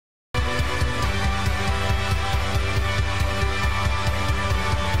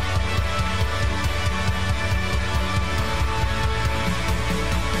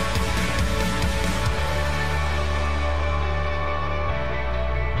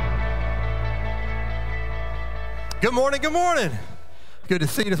Good morning, good morning. Good to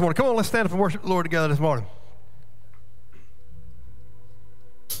see you this morning. Come on, let's stand up and worship the Lord together this morning.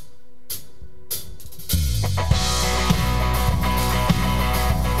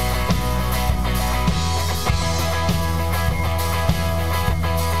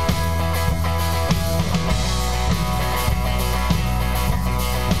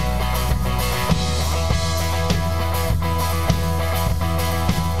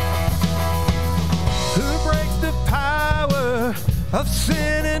 Of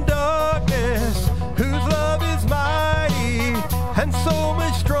sin and darkness, whose love is mighty and so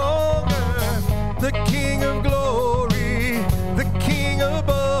much stronger. The King of glory, the King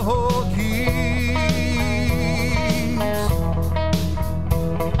above all kings,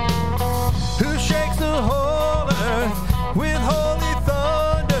 who shakes the whole earth with holy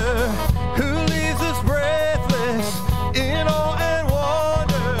thunder, who leaves us breathless in awe and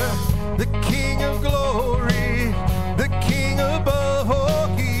wonder. The King of glory, the King above.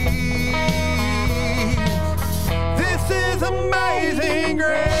 Amazing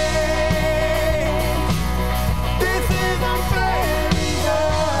grace. This is unfailing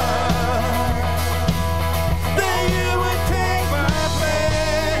love, that you would take my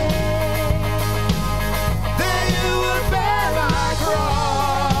place, that you would bear my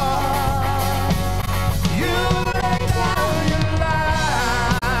cross, you would lay down your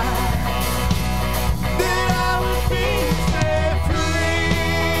life, that I would be set free.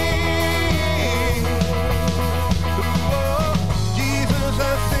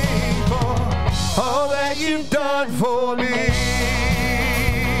 All that you've done for me.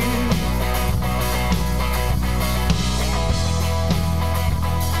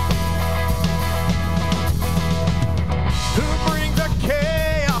 Who brings the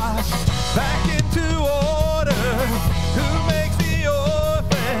chaos back into order? Who makes the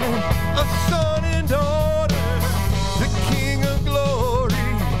orphan a son and daughter? The King of glory,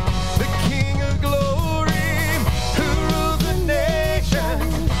 the King of glory, who rules the nation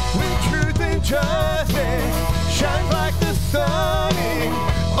with truth and justice, shines like the sun in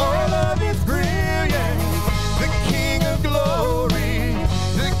all of his brilliance. The King of glory,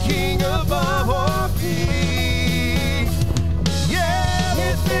 the King above all kings. Yeah,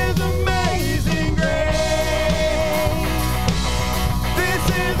 this is amazing grace. This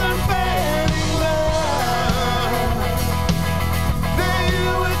is unfailing love, that you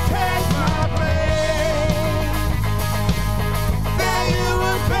would take my place, that you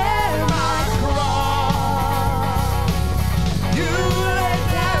would bear my cross, you lay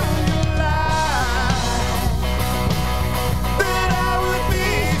down your life, that I would be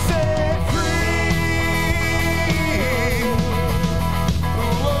set free.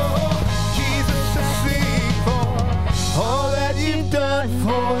 Oh, Jesus, I sing for all that you've done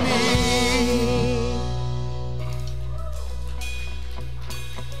for me.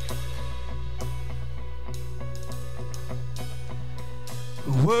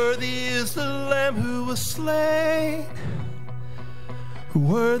 Worthy is the Lamb who was slain.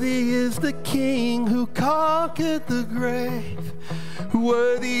 Worthy is the King who conquered the grave.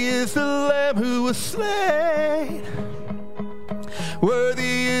 Worthy is the Lamb who was slain.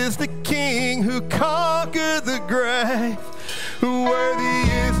 Worthy is the King who conquered the grave.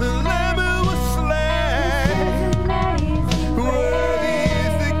 Worthy is the Lamb who was slain. Worthy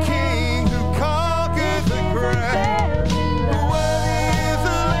is the King who conquered the grave.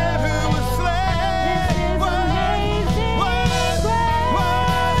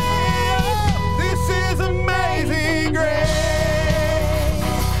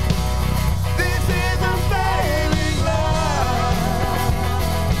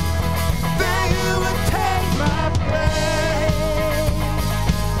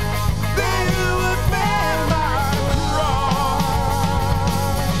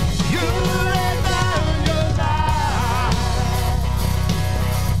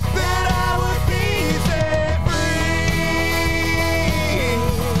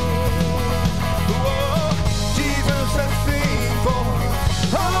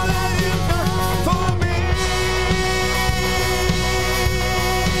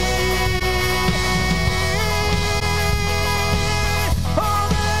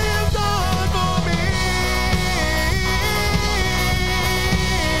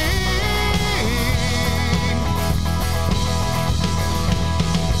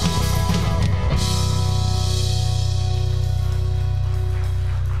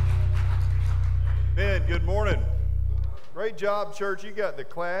 Good morning. Great job, church. You got the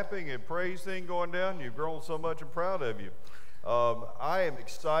clapping and praise thing going down. You've grown so much. I'm proud of you. I am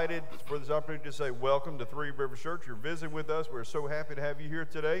excited for this opportunity to say welcome to Three Rivers Church. You're visiting with us. We're so happy to have you here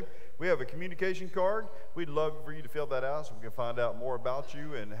today. We have a communication card. We'd love for you to fill that out so we can find out more about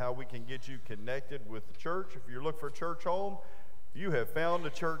you and how we can get you connected with the church. If you're looking for a church home, you have found a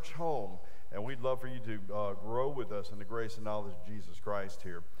church home. And we'd love for you to grow with us in the grace and knowledge of Jesus Christ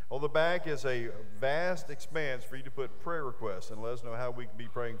here. On the back is a vast expanse for you to put prayer requests and let us know how we can be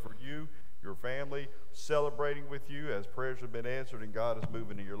praying for you, your family, celebrating with you as prayers have been answered and God is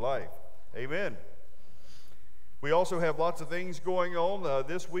moving in your life. Amen. We also have lots of things going on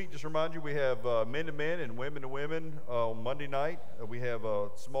this week. Just to remind you, we have men to men and women to women on Monday night. We have a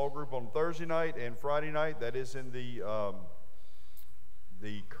small group on Thursday night and Friday night. That is in the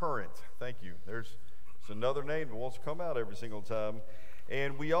Current. Thank you. There's another name that wants to come out every single time.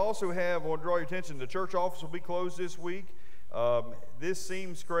 And we also have, I want to draw your attention, the church office will be closed this week. This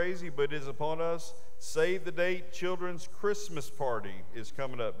seems crazy, but it is upon us. Save the date, Children's Christmas Party is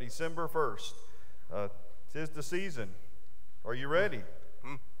coming up December 1st. 'Tis the season. Are you ready?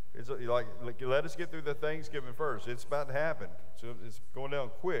 It's like let us get through the Thanksgiving first. It's about to happen. So it's going down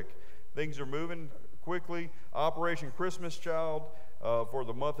quick. Things are moving quickly. Operation Christmas Child. For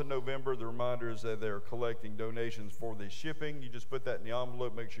the month of November, the reminder is that they're collecting donations for the shipping. You just put that in the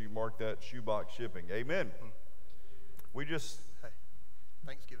envelope. Make sure you mark that shoebox shipping. Amen.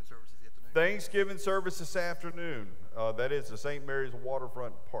 Thanksgiving service this afternoon. Thanksgiving service this afternoon. That is the St. Mary's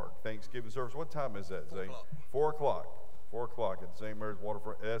Waterfront Park. Thanksgiving service. What time is that, Zane? 4 o'clock. 4 o'clock at the St. Mary's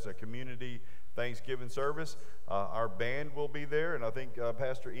Waterfront. That's a community Thanksgiving service. Our band will be there, and I think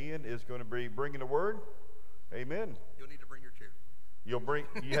Pastor Ian is going to be bringing the word. Amen. You'll need to bring your chair. You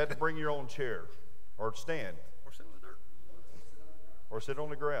have to bring your own chair or stand. Or sit on the dirt. Or sit on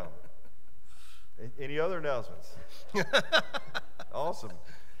the ground. Any other announcements? Awesome.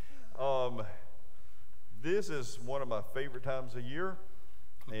 This is one of my favorite times of year,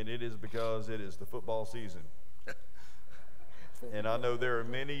 and it is because it is the football season. And I know there are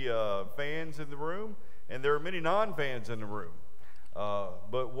many fans in the room, and there are many non-fans in the room.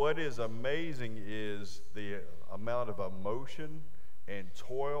 But what is amazing is the amount of emotion and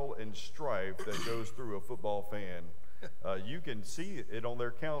toil and strife that goes through a football fan. You can see it on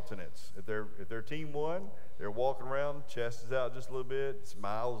their countenance. If their team won, they're walking around, chest is out just a little bit,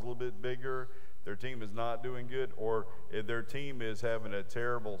 smiles a little bit bigger. Their team is not doing good, or if their team is having a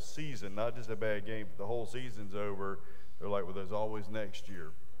terrible season, not just a bad game, but the whole season's over, they're like, well, there's always next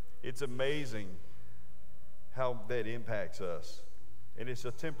year. It's amazing how that impacts us. And it's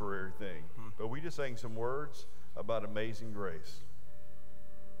a temporary thing. But we just sang some words about amazing grace.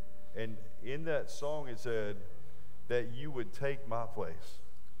 And in that song it said that you would take my place.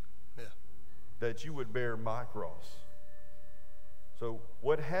 Yeah. That you would bear my cross. So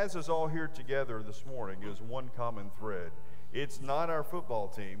what has us all here together this morning is one common thread. It's not our football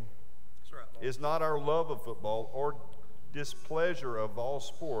team. That's right. It's not our love of football or displeasure of all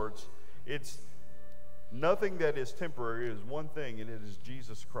sports. It's nothing that is temporary. Is one thing, and it is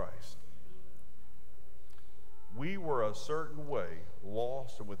Jesus Christ. We were a certain way,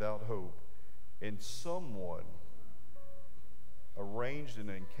 lost and without hope, and someone arranged an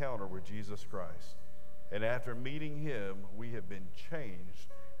encounter with Jesus Christ. And after meeting him, we have been changed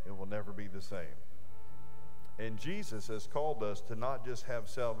and will never be the same. And Jesus has called us to not just have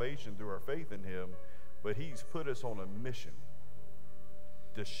salvation through our faith in him, but he's put us on a mission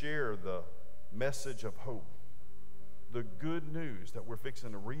to share the message of hope, the good news that we're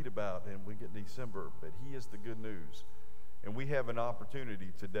fixing to read about and we get in December, but he is the good news. And we have an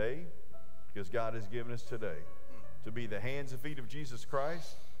opportunity today, because God has given us today, to be the hands and feet of Jesus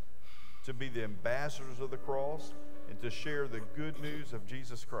Christ, to be the ambassadors of the cross, and to share the good news of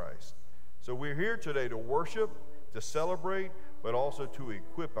Jesus Christ. So we're here today to worship, to celebrate, but also to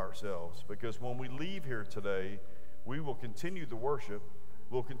equip ourselves, because when we leave here today, we will continue the worship,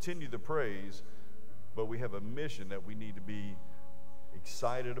 we'll continue the praise, but we have a mission that we need to be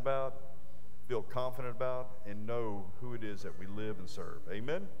excited about, feel confident about, and know who it is that we live and serve.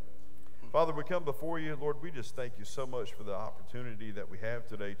 Amen? Father, we come before you. Lord, we just thank you so much for the opportunity that we have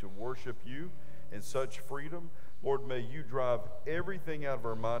today to worship you in such freedom. Lord, may you drive everything out of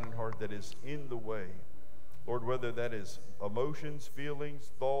our mind and heart that is in the way. Lord, whether that is emotions,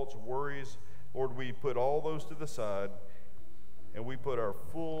 feelings, thoughts, worries, Lord, we put all those to the side, and we put our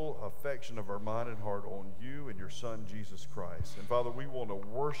full affection of our mind and heart on you and your Son, Jesus Christ. And Father, we want to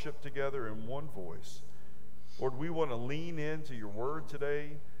worship together in one voice. Lord, we want to lean into your word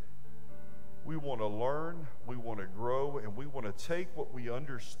today. We want to learn, we want to grow, and we want to take what we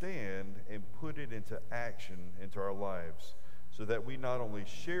understand and put it into action into our lives, so that we not only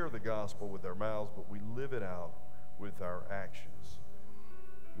share the gospel with our mouths, but we live it out with our actions.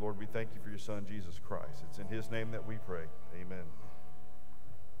 Lord, we thank you for your Son, Jesus Christ. It's in his name that we pray. Amen.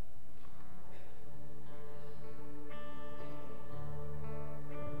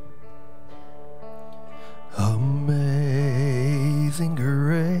 Amazing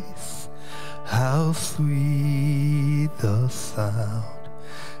grace, how sweet the sound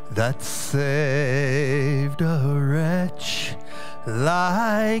that saved a wretch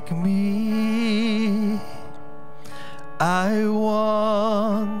like me. I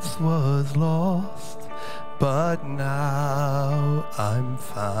once was lost, but now I'm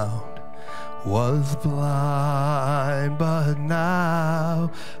found. Was blind, but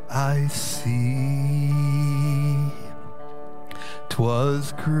now I see.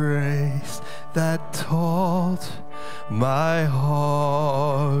 'Twas grace that taught my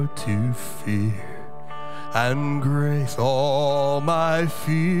heart to fear, and grace all my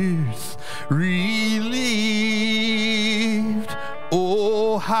fears relieved.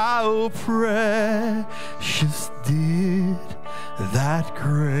 Oh, how precious did that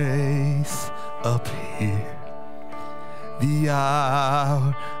grace appear the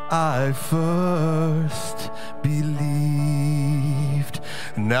hour I first believed.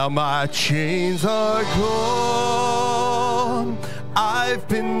 Now my chains are gone, I've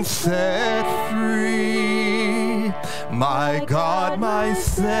been set free. My God, my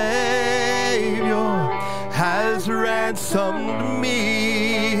Savior has ransomed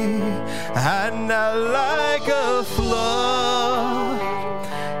me, and now like a flood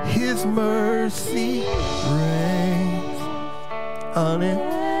his mercy reigns,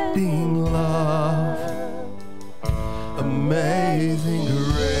 unending love, amazing grace.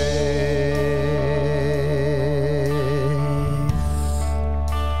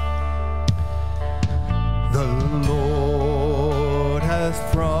 The Lord has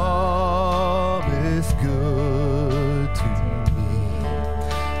promised good to me.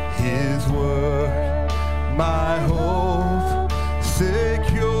 His word, my hope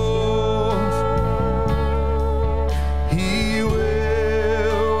secures. He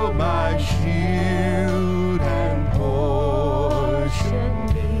will my shield and portion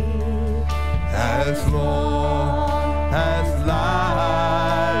be, as long as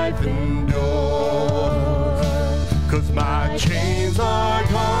life endures. 'Cause my chains are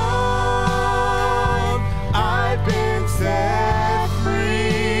gone, I've been set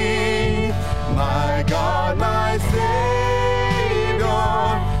free. My God, my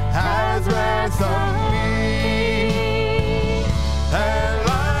Savior has ransomed me, and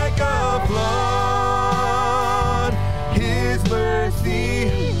like a flood his mercy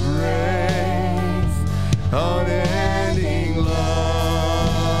reigns, unending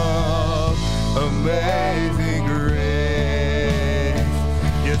love, amazing grace.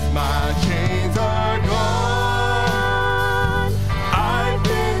 Yes, my chains are gone, I've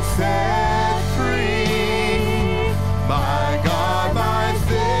been set free. My God, my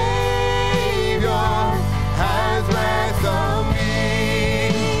Savior has ransomed me,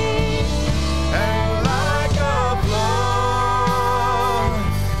 and like a flood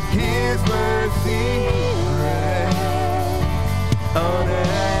his mercy reigns,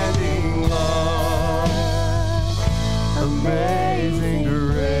 unending love, amazing grace.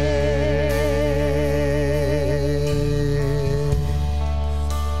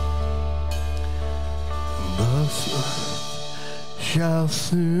 The sun shall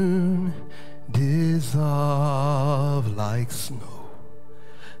soon dissolve like snow.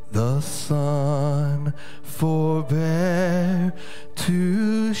 The sun forbear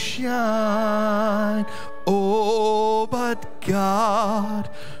to shine. Oh, but God,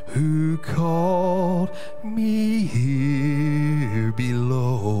 who called me here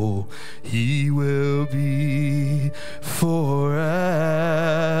below, he will be forever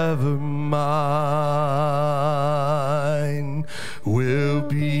mine, will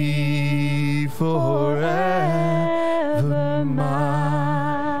be forever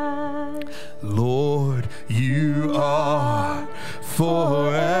mine. Lord, you are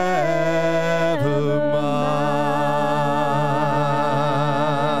forever mine.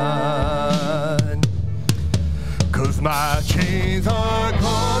 'Cause my chains are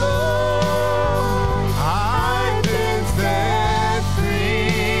gone, I've been set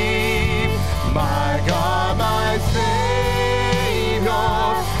free. My God, my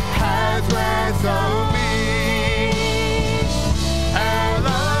Savior has ransomed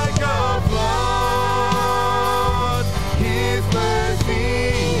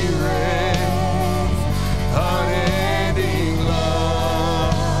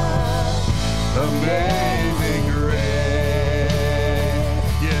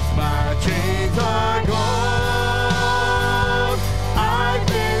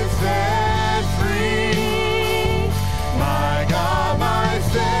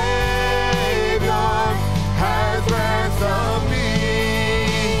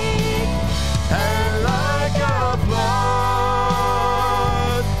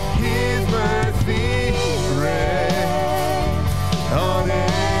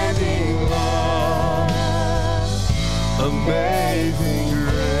Amazing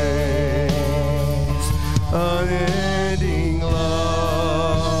grace, unending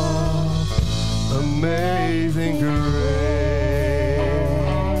love, amazing grace.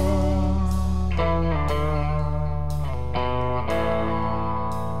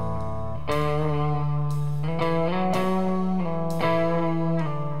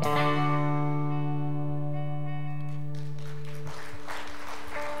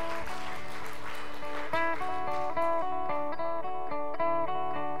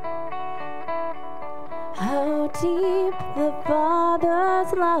 How deep the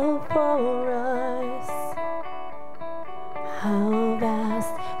Father's love for us, how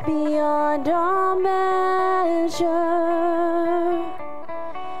vast beyond all measure,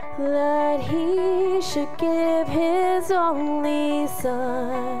 that He should give His only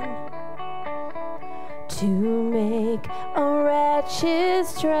Son to make a wretch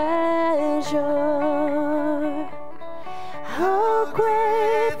His treasure. How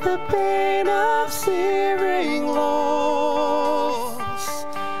great the pain of searing loss!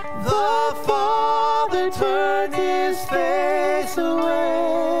 The Father turned His face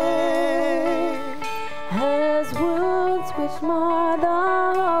away, as wounds which mar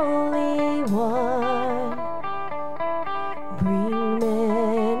the Holy One bring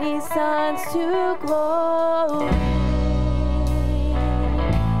many sons to glory.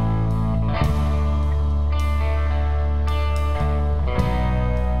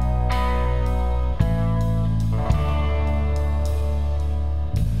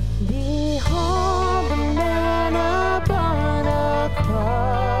 Behold the man upon a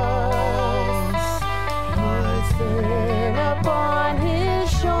cross, His sin upon His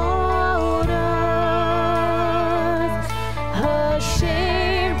shoulders.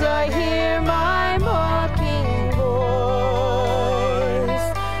 Ashamed, I hear my mocking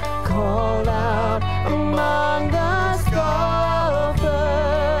voice call out among the scoffers.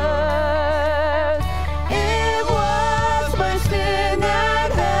 It was my sin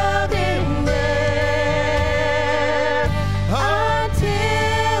that held Him there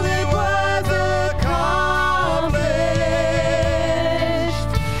until it was accomplished.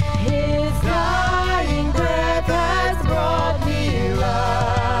 His dying breath has brought me life.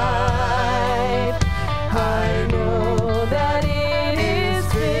 I know that it is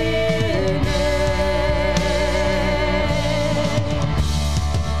finished.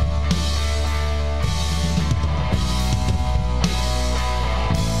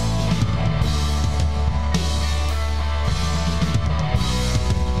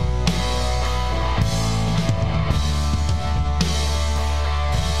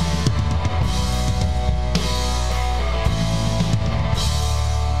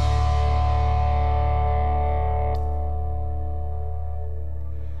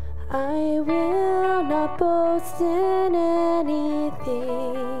 I will not boast in anything,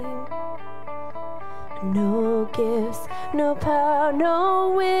 no gifts, no power,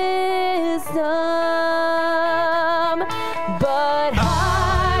 no wisdom, but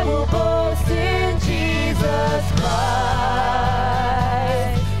I will boast in Jesus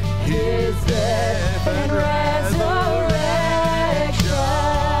Christ, His death and resurrection.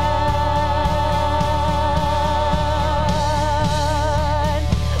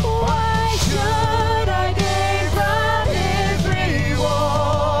 Why should I gain from His reward?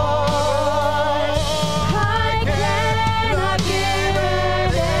 I cannot give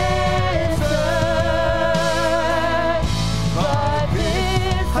an answer, but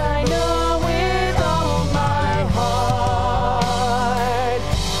this I know with all my heart.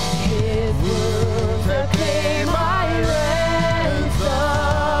 His wounds have paid my ransom.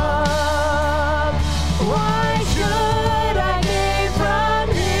 Why should I gain from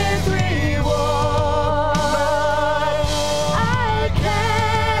His reward? I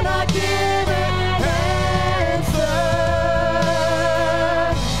cannot give an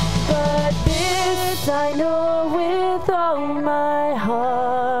answer, but this I know with all my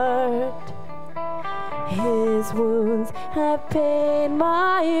heart. His wounds have paid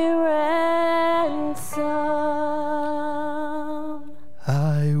my ransom.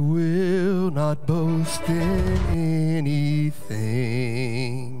 I will not boast in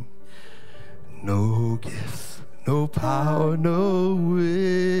anything, no gifts, no power, no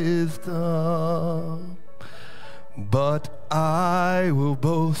wisdom, but I will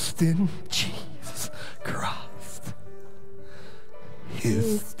boast in Jesus Christ,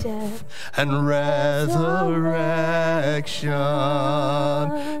 His death and resurrection.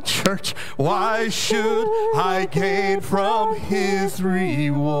 Church, why should I gain from His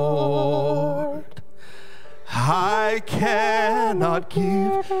reward? I cannot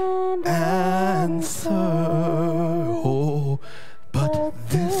give answer.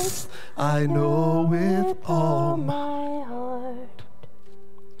 I know with all my heart,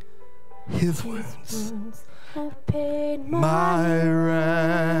 His wounds have paid my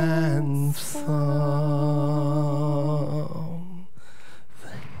ransom.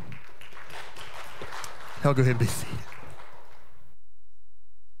 I'll go ahead and be seated.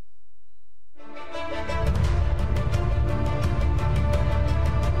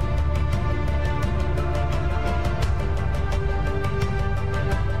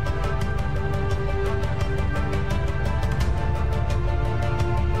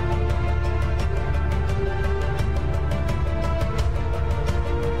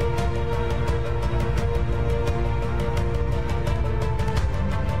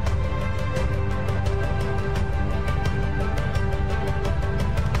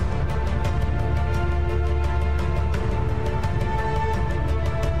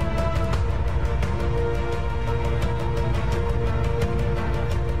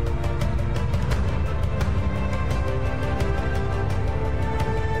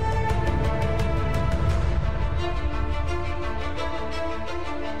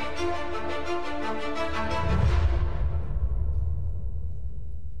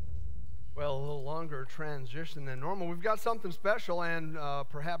 Well, a little longer transition than normal. We've got something special and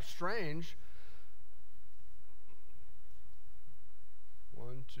perhaps strange.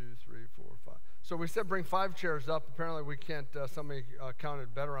 1, 2, 3, 4, 5. So we said bring 5 chairs up. Apparently we can't, somebody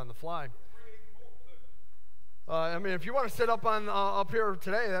counted better on the fly. I mean, if you want to sit up on up here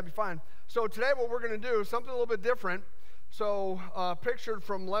today, that'd be fine. So today what we're going to do, something a little bit different. So pictured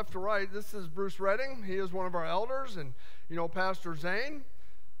from left to right, this is Bruce Redding. He is one of our elders, and you know Pastor Zane.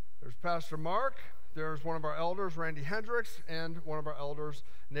 There's Pastor Mark. There's one of our elders, Randy Hendricks, and one of our elders,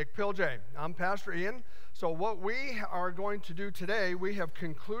 Nick Piljay. I'm Pastor Ian. So what we are going to do today, we have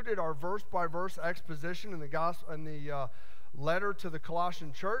concluded our verse-by-verse exposition in the gospel, in the letter to the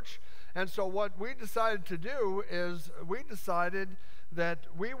Colossian church. And so what we decided to do is we decided that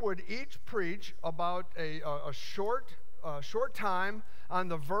we would each preach about a short time on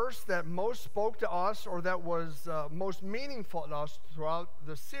the verse that most spoke to us or that was most meaningful to us throughout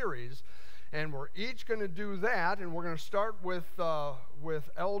the series. And we're each going to do that, and we're going to start with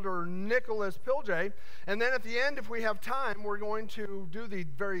Elder Nicholas Piljay. And then at the end, if we have time, we're going to do the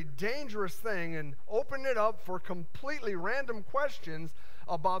very dangerous thing and open it up for completely random questions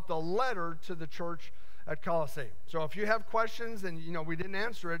about the letter to the church at Colossae. So if you have questions and you know we didn't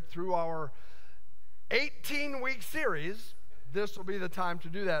answer it through our 18-week series, this will be the time to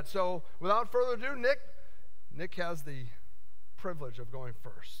do that. So without further ado, Nick has the privilege of going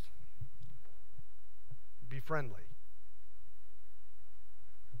first. Be friendly.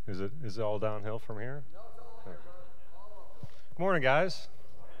 Is it all downhill from here? No, it's all here, brother. All up. Good morning, guys.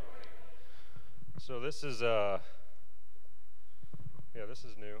 So this is this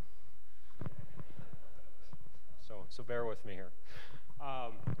is new. So bear with me here.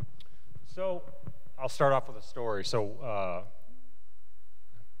 So I'll start off with a story. So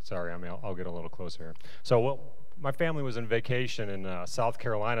sorry, I'll get a little closer here. So my family was on vacation in South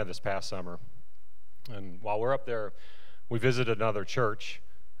Carolina this past summer. And while we're up there, we visited another church.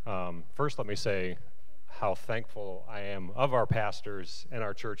 First, let me say how thankful I am of our pastors and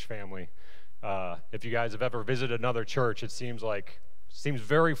our church family. If you guys have ever visited another church, it seems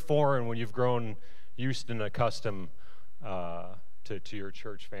very foreign when you've grown used and accustomed to your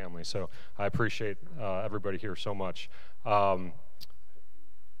church family. So I appreciate everybody here so much.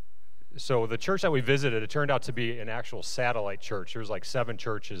 So the church that we visited, it turned out to be an actual satellite church. There was like 7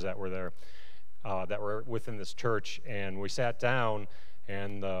 churches that were there. That were within this church, and we sat down,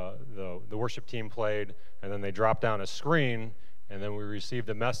 and the worship team played, and then they dropped down a screen, and then we received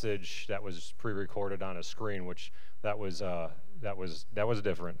a message that was pre-recorded on a screen, which that was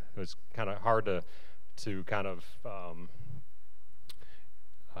different. It was kind of hard to kind of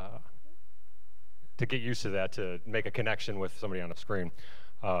to get used to that, to make a connection with somebody on a screen,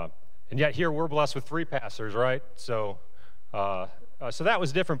 and yet here we're blessed with 3 pastors, right? So that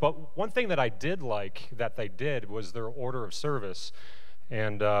was different, but one thing that I did like that they did was their order of service,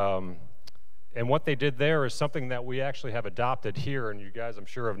 and what they did there is something that we actually have adopted here, and you guys, I'm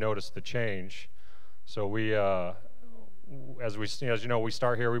sure, have noticed the change. So we, as you know, we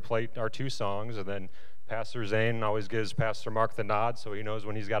start here, we play our 2 songs, and then Pastor Zane always gives Pastor Mark the nod, so he knows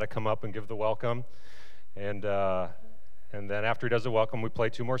when he's got to come up and give the welcome, and then after he does the welcome, we play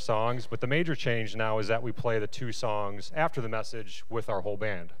 2 more songs. But the major change now is that we play the 2 songs after the message with our whole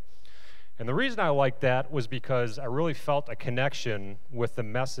band. And the reason I liked that was because I really felt a connection with the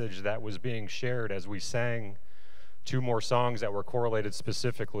message that was being shared as we sang 2 more songs that were correlated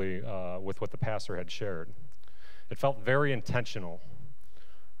specifically with what the pastor had shared. It felt very intentional.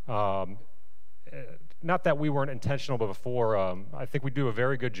 Not that we weren't intentional before. I think we do a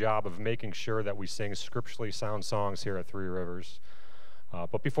very good job of making sure that we sing scripturally sound songs here at Three Rivers.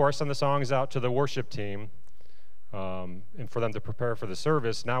 But before I send the songs out to the worship team, and for them to prepare for the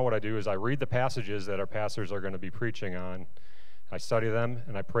service, now what I do is I read the passages that our pastors are going to be preaching on. I study them,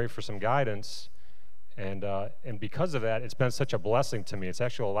 and I pray for some guidance. And because of that, it's been such a blessing to me. It's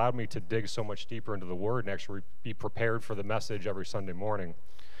actually allowed me to dig so much deeper into the Word and actually be prepared for the message every Sunday morning.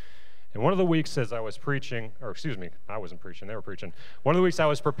 And one of the weeks as I was preaching, or excuse me, I wasn't preaching, they were preaching. One of the weeks I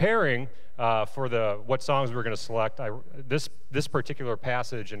was preparing for what songs we were going to select, this particular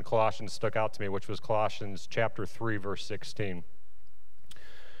passage in Colossians stuck out to me, which was Colossians chapter 3, verse 16.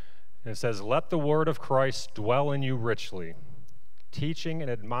 And it says, "Let the word of Christ dwell in you richly, teaching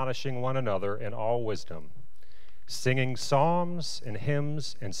and admonishing one another in all wisdom, singing psalms and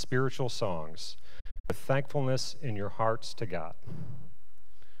hymns and spiritual songs with thankfulness in your hearts to God."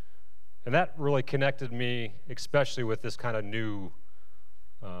 And that really connected me, especially with this kind of new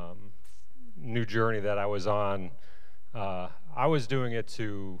journey that I was on. I was doing it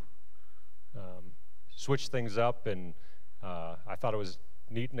to switch things up, and I thought it was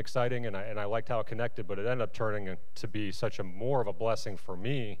neat and exciting, and I liked how it connected, but it ended up turning to be such a more of a blessing for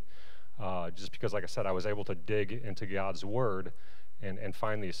me, just because, like I said, I was able to dig into God's Word and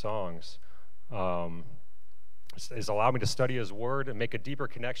find these songs. It's allowed me to study His Word and make a deeper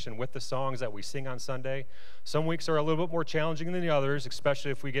connection with the songs that we sing on Sunday. Some weeks are a little bit more challenging than the others,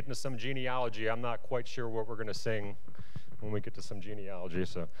 especially if we get into some genealogy. I'm not quite sure what we're going to sing when we get to some genealogy,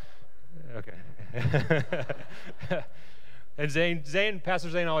 so, okay. And Pastor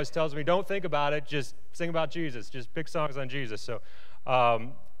Zane always tells me, don't think about it, just sing about Jesus, just pick songs on Jesus. So,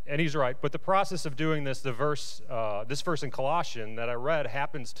 and he's right. But the process of doing this, this verse in Colossians that I read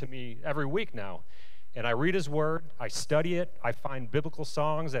happens to me every week now. And I read His Word, I study it, I find biblical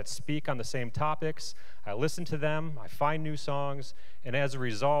songs that speak on the same topics, I listen to them, I find new songs, and as a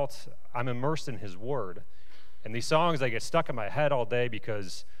result, I'm immersed in His Word. And these songs, they get stuck in my head all day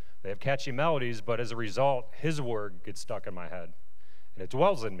because they have catchy melodies, but as a result, His Word gets stuck in my head. And it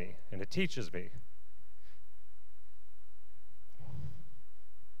dwells in me, and it teaches me.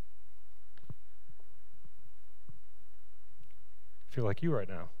 I feel like you right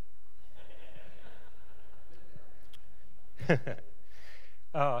now.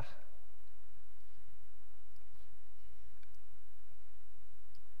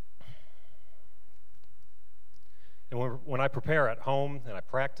 And when I prepare at home and I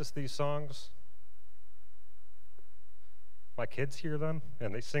practice these songs, my kids hear them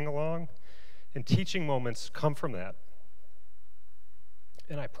and they sing along, and teaching moments come from that.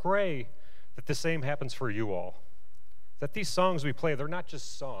 And I pray that the same happens for you all, that these songs we play, they're not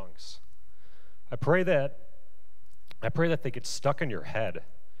just songs. I pray that they get stuck in your head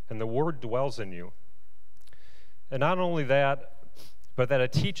and the Word dwells in you. And not only that, but that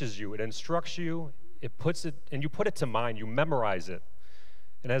it teaches you, it instructs you, and you put it to mind, you memorize it.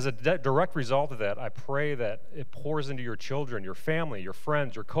 And as a direct result of that, I pray that it pours into your children, your family, your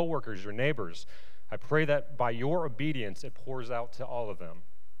friends, your coworkers, your neighbors. I pray that by your obedience, it pours out to all of them.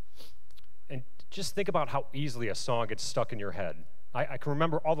 And just think about how easily a song gets stuck in your head. I can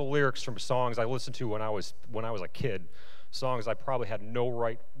remember all the lyrics from songs I listened to when I was a kid, songs I probably had no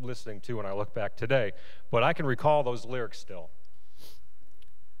right listening to when I look back today, but I can recall those lyrics still.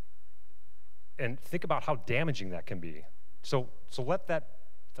 And think about how damaging that can be. So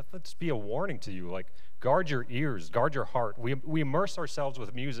let's be a warning to you, like guard your ears, guard your heart. We immerse ourselves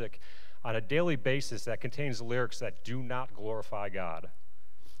with music on a daily basis that contains lyrics that do not glorify God.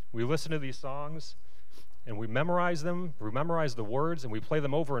 We listen to these songs, and we memorize them, we memorize the words, and we play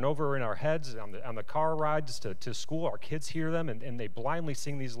them over and over in our heads on the car rides to school. Our kids hear them, and they blindly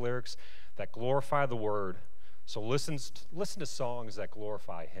sing these lyrics that glorify the Word. So listen to songs that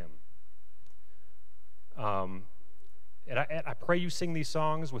glorify Him. And I pray you sing these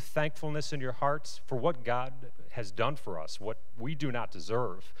songs with thankfulness in your hearts for what God has done for us, what we do not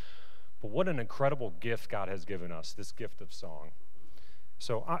deserve. But what an incredible gift God has given us, this gift of song.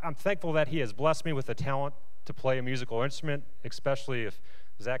 So I'm thankful that He has blessed me with the talent to play a musical instrument, especially if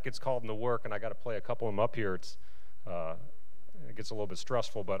Zach gets called into work and I got to play a couple of them up here. It gets a little bit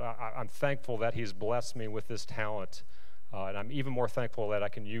stressful, but I'm thankful that He's blessed me with this talent, and I'm even more thankful that I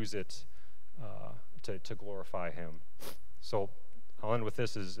can use it to glorify Him. So I'll end with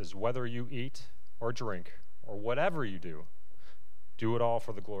this: is whether you eat or drink or whatever you do it all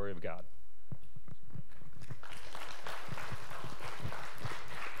for the glory of God.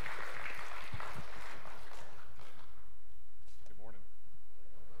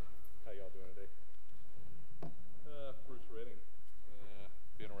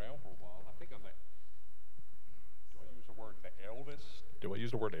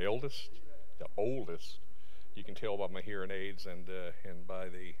 use the word eldest? The oldest. You can tell by my hearing aids and by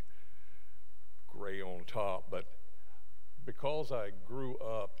the gray on top, but because I grew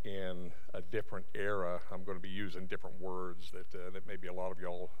up in a different era, I'm going to be using different words that maybe a lot of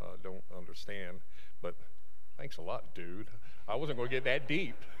y'all don't understand, but thanks a lot, dude. I wasn't going to get that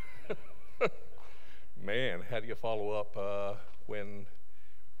deep. Man, how do you follow up when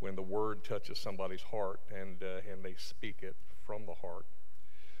the word touches somebody's heart and they speak it from the heart?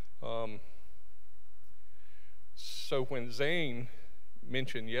 So when Zane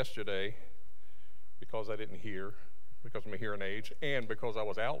mentioned yesterday, because I didn't hear, because of my hearing aids, and because I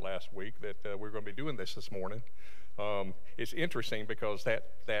was out last week, that we're going to be doing this morning, it's interesting because that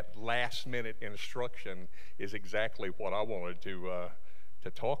last minute instruction is exactly what I wanted to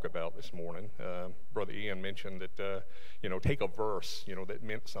talk about this morning. Brother Ian mentioned that, take a verse, that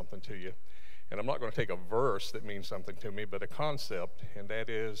meant something to you. And I'm not going to take a verse that means something to me, but a concept, and that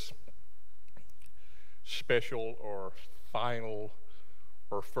is special or final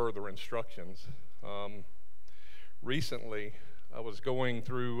or further instructions. Recently, I was going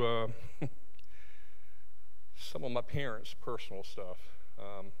through some of my parents' personal stuff.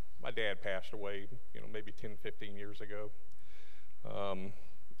 My dad passed away, maybe 10, 15 years ago.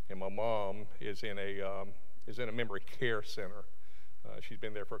 And my mom is in a memory care center. She's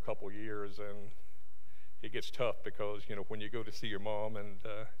been there for a couple of years, and it gets tough because, when you go to see your mom and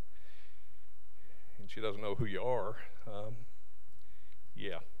she doesn't know who you are,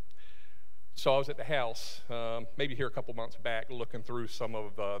 yeah. So I was at the house, maybe here a couple months back, looking through some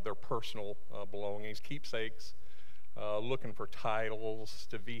of their personal belongings, keepsakes, looking for titles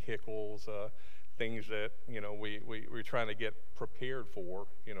to vehicles, things that we're trying to get prepared for,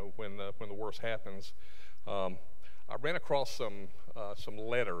 when the worst happens. I ran across some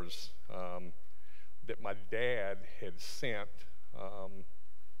letters that my dad had sent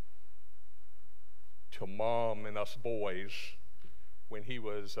to Mom and us boys when he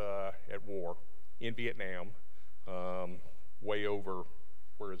was at war in Vietnam, way over,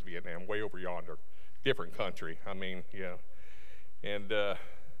 where is Vietnam? Way over yonder, different country. I mean, yeah. And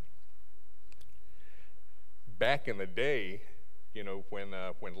back in the day,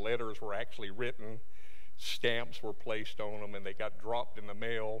 when letters were actually written, stamps were placed on them and they got dropped in the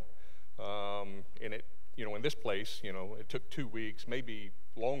mail, and it, in this place, it took 2 weeks, maybe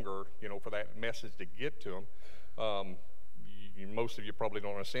longer, for that message to get to them. Most of you probably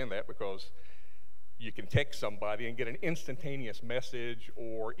don't understand that because you can text somebody and get an instantaneous message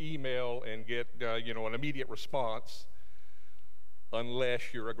or email and get, an immediate response,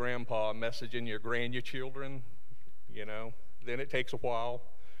 unless you're a grandpa messaging your grandchildren, then it takes a while,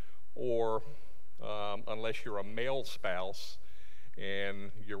 or unless you're a male spouse and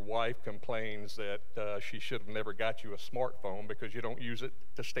your wife complains that she should have never got you a smartphone because you don't use it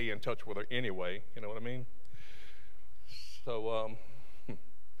to stay in touch with her anyway, you know what I mean? So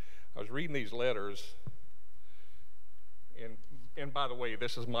I was reading these letters, and by the way,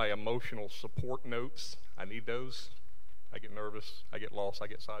 this is my emotional support notes. I need those. I get nervous, I get lost, I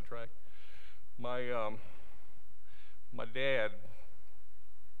get sidetracked. My dad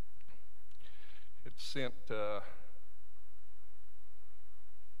had sent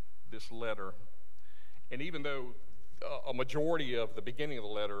this letter, and even though a majority of the beginning of the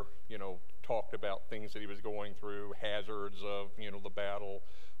letter, talked about things that he was going through, hazards of, the battle,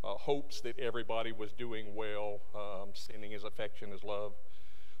 hopes that everybody was doing well, sending his affection, his love.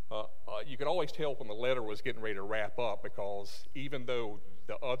 You could always tell when the letter was getting ready to wrap up because even though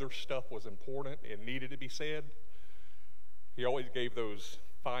the other stuff was important and needed to be said, he always gave those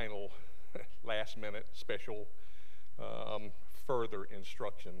final, last-minute, special, further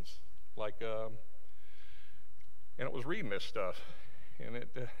instructions. Like, and I was reading this stuff, and it,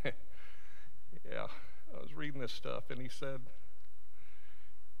 yeah, I was reading this stuff, and he said,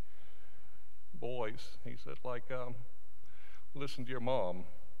 boys, he said, listen to your mom,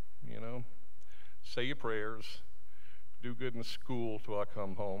 say your prayers, do good in school till I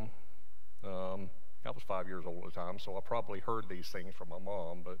come home. I was 5 years old at the time, so I probably heard these things from my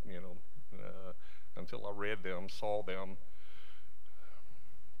mom, but, until I read them, saw them.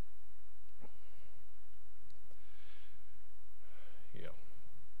 Yeah.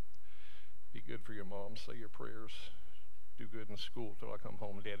 Be good for your mom, say your prayers, do good in school till I come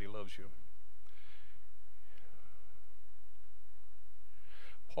home, Daddy loves you.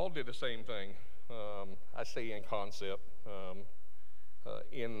 Paul did the same thing, I say in concept,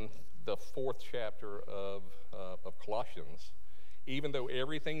 in the 4th chapter of Colossians. Even though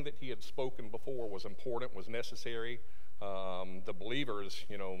everything that he had spoken before was important, was necessary, the believers,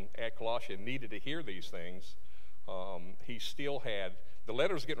 at Colossians needed to hear these things, he still had the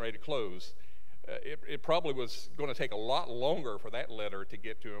letter's getting ready to close. It probably was going to take a lot longer for that letter to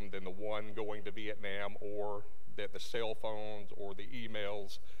get to him than the one going to Vietnam, or that the cell phones or the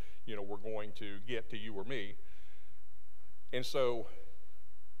emails, were going to get to you or me. And so,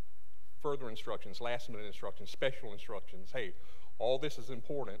 further instructions, last-minute instructions, special instructions. Hey, all this is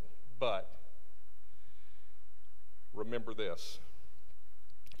important, but remember this.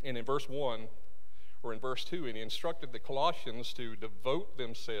 And in verse 1, or in verse 2, and he instructed the Colossians to devote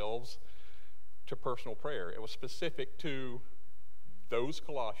themselves to personal prayer. It was specific to those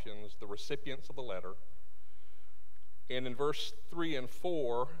Colossians, the recipients of the letter. And in verse 3 and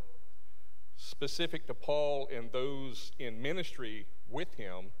 4, specific to Paul and those in ministry with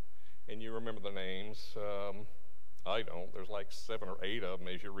him, and you remember the names. I don't. There's like 7 or 8 of them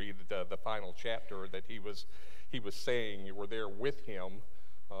as you read the final chapter that he was saying you were there with him,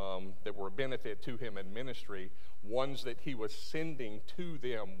 that were a benefit to him in ministry, ones that he was sending to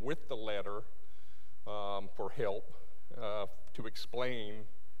them with the letter for help, to explain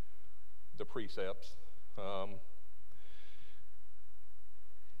the precepts.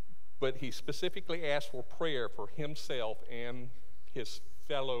 But he specifically asked for prayer for himself and his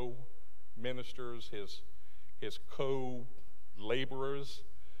fellow ministers, his co-laborers,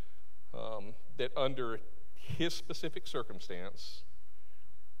 that under his specific circumstance,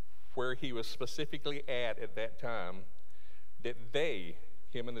 where he was specifically at that time, that they,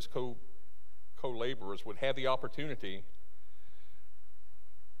 him and his co-laborers, would have the opportunity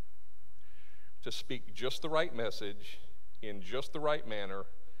to speak just the right message in just the right manner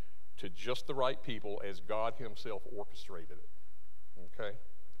to just the right people as God himself orchestrated it. Okay?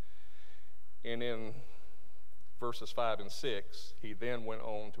 And in verses 5 and 6, he then went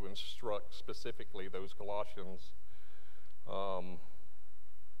on to instruct specifically those Colossians,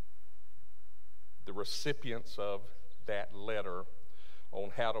 the recipients of that letter, on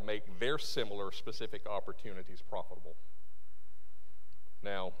how to make their similar specific opportunities profitable.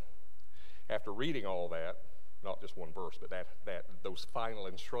 Now, after reading all that, not just one verse, but those final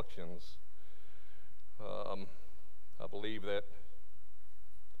instructions, I believe that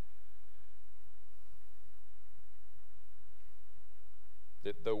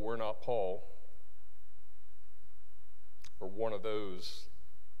though we're not Paul, or one of those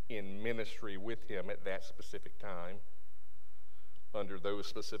in ministry with him at that specific time, under those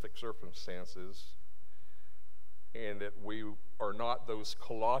specific circumstances, and that we are not those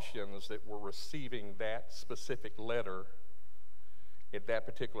Colossians that were receiving that specific letter at that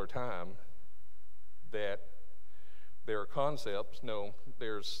particular time, that there are concepts, no,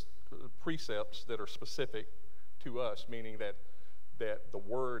 there's precepts that are specific to us, meaning that the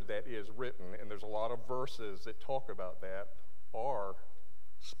word that is written, and there's a lot of verses that talk about that, are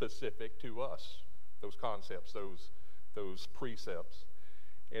specific to us, those concepts, those precepts.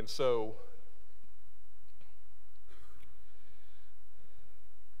 And so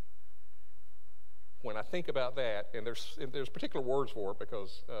when I think about that, and there's particular words for it,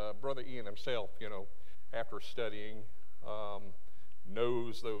 because Brother Ian himself, after studying,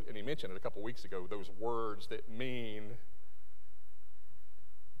 knows those, and he mentioned it a couple weeks ago, those words that mean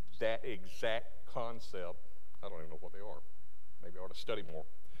that exact concept. I don't even know what they are. Maybe I ought to study more.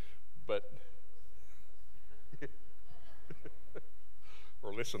 But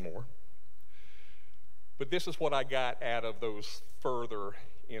or listen more. But this is what I got out of those further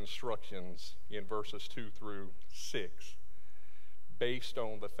instructions in verses 2 through 6, based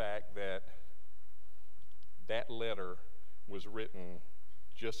on the fact that that letter was written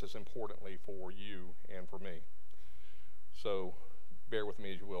just as importantly for you and for me. So bear with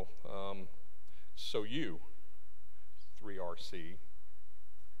me as you will. So you, 3RC,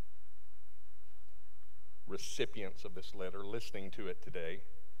 recipients of this letter, listening to it today,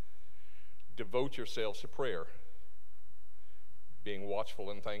 devote yourselves to prayer, being watchful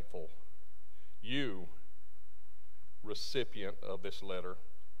and thankful. You, recipient of this letter,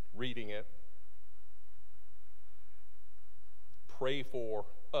 reading it, pray for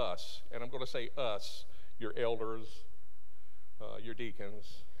us, and I'm going to say us, your elders, your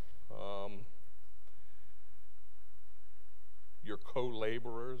deacons, your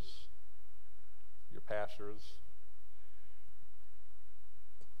co-laborers, your pastors.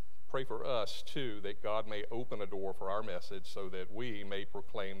 Pray for us, too, that God may open a door for our message so that we may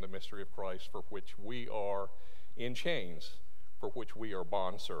proclaim the mystery of Christ, for which we are in chains, for which we are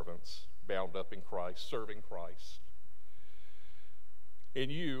bondservants, bound up in Christ, serving Christ.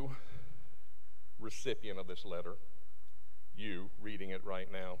 And you, recipient of this letter, you reading it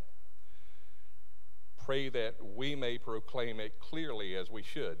right now, pray that we may proclaim it clearly as we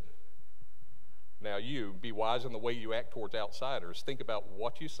should, Now you, be wise in the way you act towards outsiders. Think about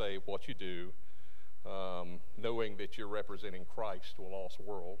what you say, what you do, knowing that you're representing Christ to a lost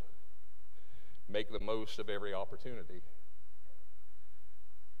world. Make the most of every opportunity.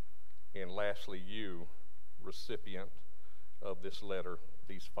 And lastly, you, recipient of this letter,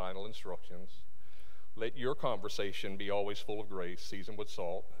 these final instructions, let your conversation be always full of grace, seasoned with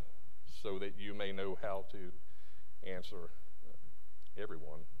salt, so that you may know how to answer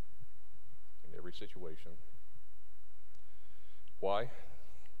everyone in every situation. Why?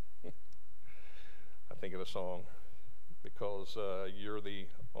 I think of the song, because you're the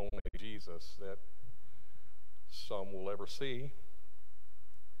only Jesus that some will ever see.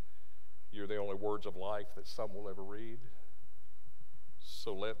 You're the only words of life that some will ever read.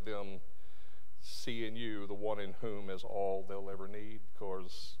 So let them see in you the one in whom is all they'll ever need,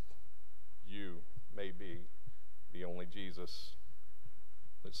 because you may be the only Jesus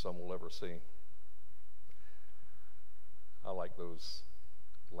that some will ever see. I like those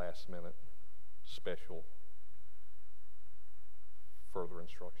last minute special further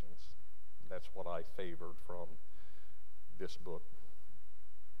instructions. That's what I favored from this book.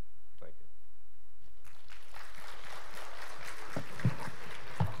 Thank you.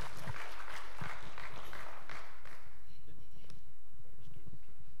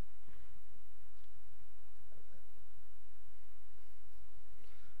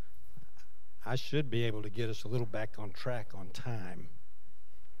 I should be able to get us a little back on track on time.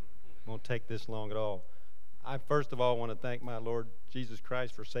 Won't take this long at all. I first of all want to thank my Lord Jesus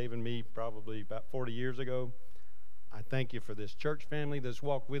Christ for saving me probably about 40 years ago. I thank you for this church family that's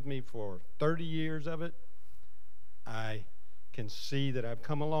walked with me for 30 years of it. I can see that I've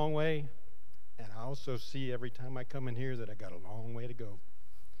come a long way, and I also see every time I come in here that I got a long way to go.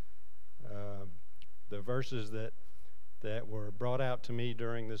 The verses that were brought out to me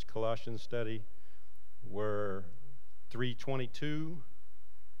during this Colossians study were 3:22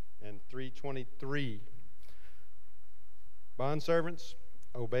 and 3:23. Bondservants,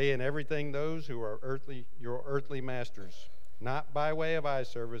 obey in everything those who are your earthly masters, not by way of eye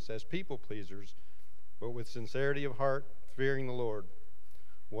service as people pleasers, but with sincerity of heart, fearing the Lord.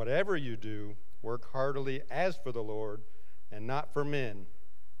 Whatever you do, work heartily as for the Lord and not for men.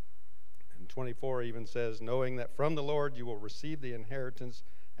 And 24 even says, knowing that from the Lord you will receive the inheritance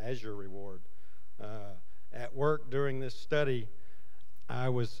as your reward. At work during this study, I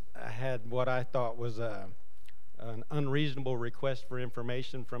had what I thought was an unreasonable request for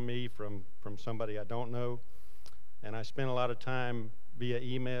information from me from somebody I don't know, and I spent a lot of time via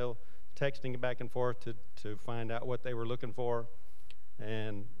email texting back and forth to find out what they were looking for,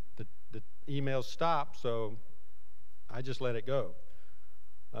 and the email stopped, so I just let it go.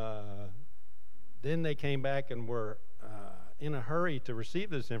 Then they came back and were in a hurry to receive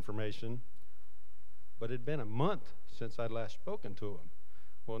this information, but it had been a month since I'd last spoken to them.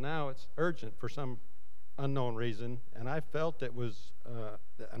 Well, now it's urgent for some unknown reason, and I felt it was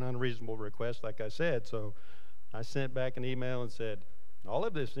an unreasonable request, like I said, so I sent back an email and said, all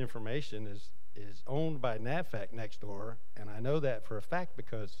of this information is owned by NAVFAC next door, and I know that for a fact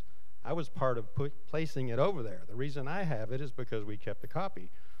because I was part of placing it over there. The reason I have it is because we kept a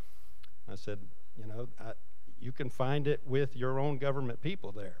copy. I said, you can find it with your own government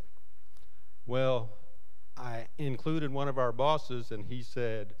people there. Well, I included one of our bosses, and he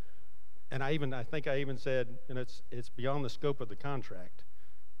said, and I think I even said, it's beyond the scope of the contract.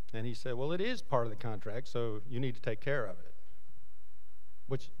 And he said, well, it is part of the contract, so you need to take care of it,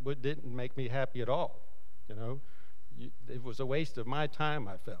 which didn't make me happy at all. It was a waste of my time,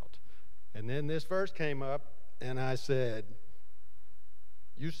 I felt. And then this verse came up, and I said,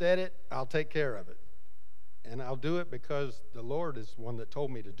 you said it, I'll take care of it. And I'll do it because the Lord is one that told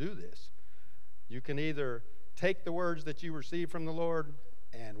me to do this. You can either take the words that you receive from the Lord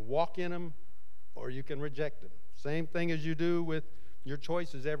and walk in them, or you can reject them. Same thing as you do with your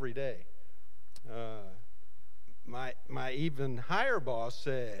choices every day. My even higher boss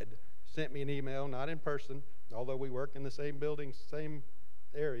sent me an email, not in person, although we work in the same building, same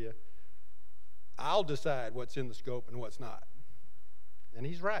area. I'll decide what's in the scope and what's not. And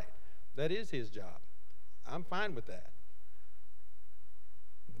he's right. That is his job. I'm fine with that.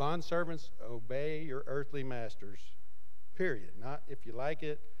 Bondservants, obey your earthly masters, period. Not if you like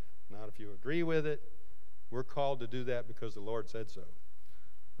it, not if you agree with it. We're called to do that because the Lord said so.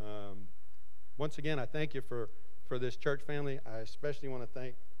 Once again, I thank you for this church family. I especially want to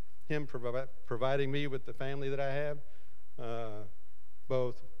thank him for providing me with the family that I have,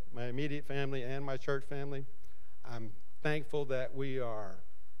 both my immediate family and my church family. I'm thankful that we are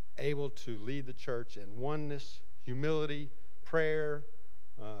able to lead the church in oneness, humility, prayer,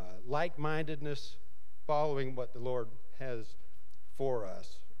 like-mindedness, following what the Lord has for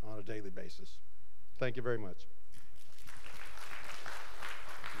us on a daily basis. Thank you very much.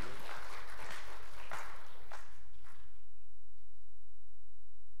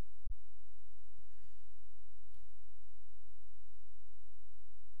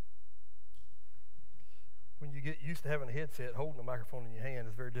 When you get used to having a headset, holding a microphone in your hand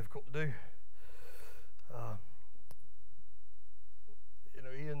is very difficult to do.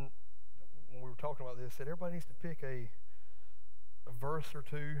 Ian, when we were talking about this, said everybody needs to pick a verse or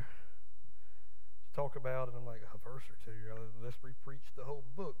two to talk about, and I'm like, a verse or two? Let's re-preach the whole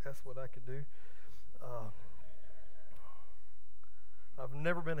book. That's what I could do. I've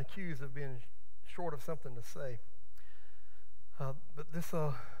never been accused of being short of something to say. But this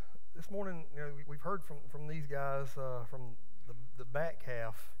morning, we've heard from these guys from the back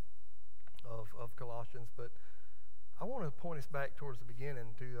half of Colossians, but I want to point us back towards the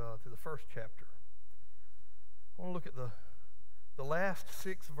beginning to the first chapter. I want to look at the last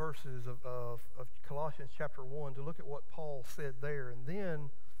 6 verses of Colossians chapter 1 to look at what Paul said there, and then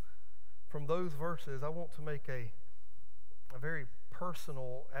from those verses, I want to make a very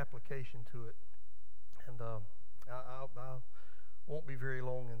personal application to it. And I won't be very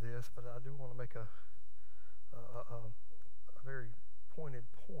long in this, but I do want to make a very pointed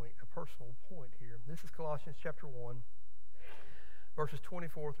point, a personal point here. This is Colossians chapter 1, verses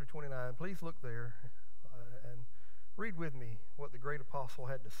 24 through 29. Please look there and read with me what the great apostle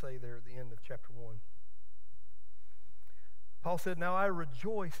had to say there at the end of chapter 1. Paul said, "Now I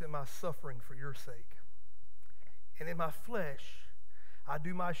rejoice in my suffering for your sake, and in my flesh I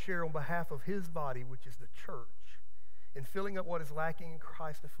do my share on behalf of his body, which is the church, in filling up what is lacking in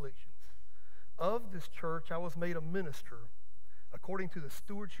Christ's afflictions. Of this church I was made a minister, according to the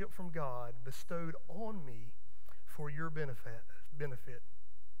stewardship from God bestowed on me for your benefit,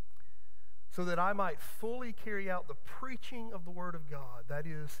 so that I might fully carry out the preaching of the word of God, that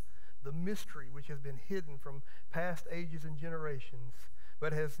is, the mystery which has been hidden from past ages and generations,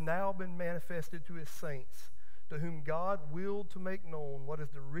 but has now been manifested to his saints, to whom God willed to make known what is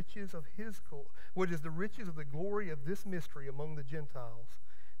the riches of the glory of this mystery among the Gentiles,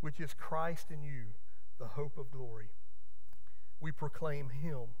 which is Christ in you, the hope of glory. We proclaim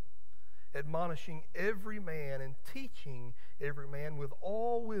him, admonishing every man and teaching every man with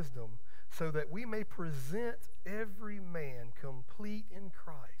all wisdom, so that we may present every man complete in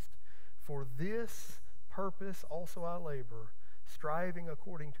Christ. For this purpose also I labor, striving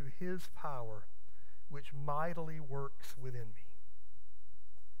according to his power, which mightily works within me."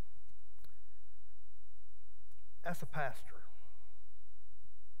 As a pastor,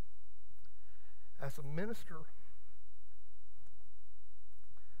 as a minister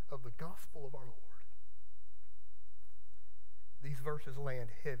of the gospel of our Lord, these verses land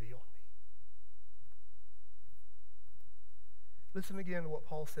heavy on me. Listen again to what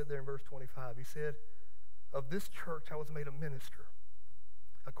Paul said there in verse 25. He said, "Of this church I was made a minister,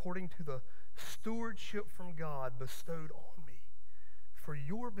 according to the stewardship from God bestowed on me for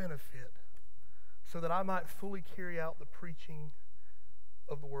your benefit, so that I might fully carry out the preaching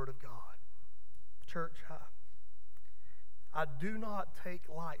of the word of God." Church, I do not take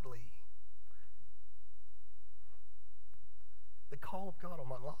lightly the call of God on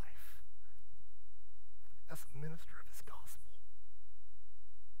my life as a minister of his gospel.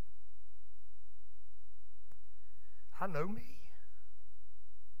 I know me.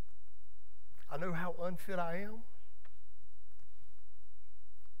 I know how unfit I am.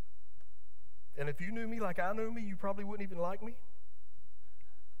 And if you knew me like I knew me, you probably wouldn't even like me.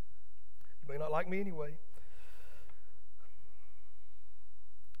 You may not like me anyway.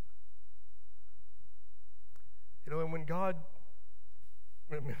 And when God,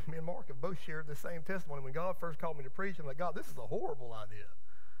 me and Mark have both shared the same testimony. When God first called me to preach, I'm like, "God, this is a horrible idea.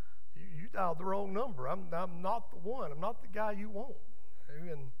 You dialed the wrong number. I'm not the one. I'm not the guy you want."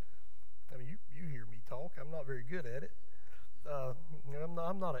 And I mean, you hear me talk. I'm not very good at it. I'm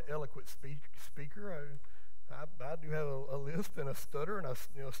not an eloquent speaker. I do have a lisp and a stutter, and I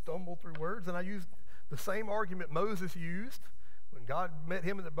stumble through words. And I use the same argument Moses used when God met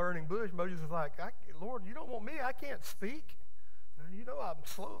him in the burning bush. Moses was like, "Lord, you don't want me? I can't speak. You know I'm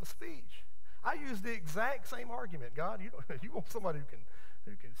slow of speech." I use the exact same argument. God, you want somebody who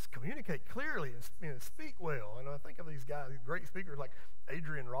can communicate clearly and speak well. And I think of these guys, these great speakers like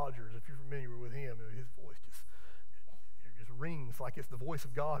Adrian Rogers, if you're familiar with him. His voice just rings like it's the voice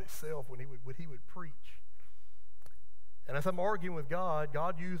of God itself when he would preach. And as I'm arguing with God,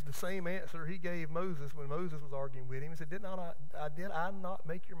 God used the same answer he gave Moses when Moses was arguing with him. He said, did I not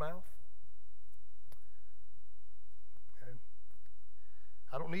make your mouth?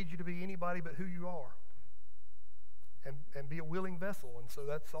 I don't need you to be anybody but who you are. And be a willing vessel. And so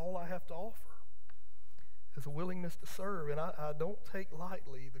that's all I have to offer, is a willingness to serve. And I don't take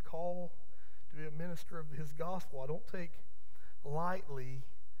lightly the call to be a minister of his gospel. I don't take lightly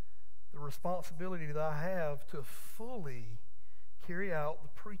the responsibility that I have to fully carry out the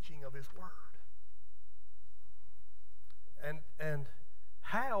preaching of his word. And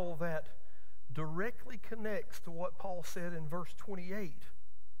how that directly connects to what Paul said in verse 28,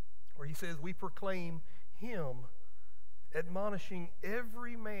 where he says, we proclaim him, admonishing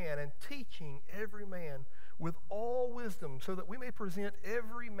every man and teaching every man with all wisdom, so that we may present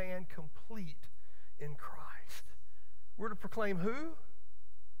every man complete in Christ. We're to proclaim who?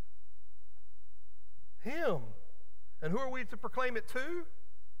 Him. And who are we to proclaim it to?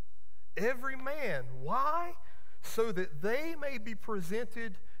 Every man. Why? So that they may be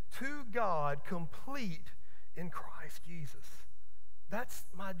presented to God complete in Christ Jesus. That's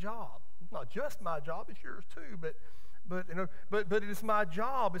my job. Not just my job, it's yours too, but it is my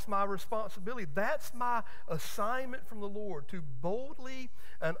job, it's my responsibility. That's my assignment from the Lord, to boldly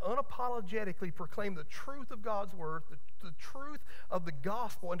and unapologetically proclaim the truth of God's word, the truth of the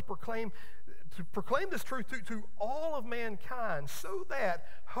gospel, and to proclaim this truth to all of mankind, so that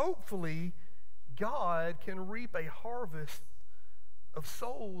hopefully God can reap a harvest of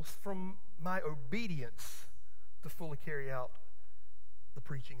souls from my obedience to fully carry out the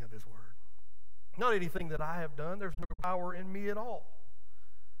preaching of his word. Not anything that I have done. There's no power in me at all.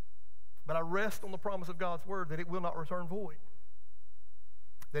 But I rest on the promise of God's word that it will not return void,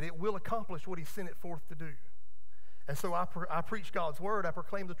 that it will accomplish what he sent it forth to do. And so I preach God's word. I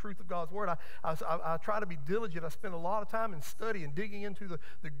proclaim the truth of God's word. I try to be diligent. I spend a lot of time in study and digging into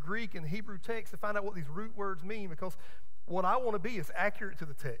the Greek and Hebrew text to find out what these root words mean, because what I want to be is accurate to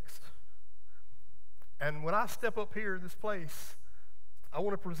the text. And when I step up here in this place, I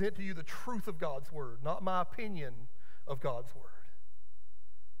want to present to you the truth of God's word, not my opinion of God's word.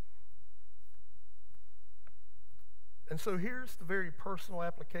 And so here's the very personal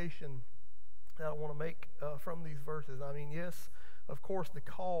application that I want to make from these verses. I mean, yes, of course, the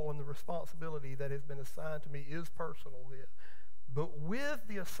call and the responsibility that has been assigned to me is personal. But with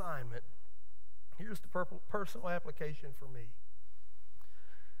the assignment, here's the personal application for me.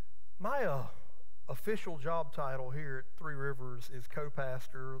 My official job title here at Three Rivers is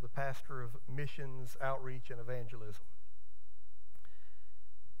co-pastor, the pastor of missions, outreach, and evangelism.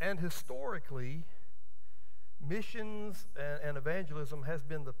 And historically, missions and evangelism has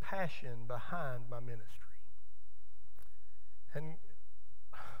been the passion behind my ministry. And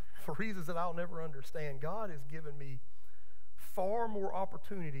for reasons that I'll never understand, God has given me far more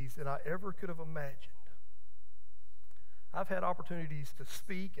opportunities than I ever could have imagined. I've had opportunities to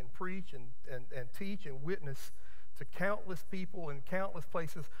speak and preach and teach and witness to countless people in countless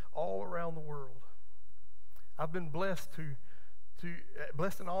places all around the world. I've been blessed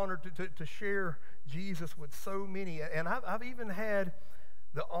and honored to share Jesus with so many. And I've even had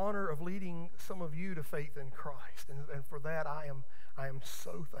the honor of leading some of you to faith in Christ. And for that, I am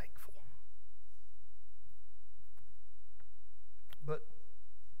so thankful. But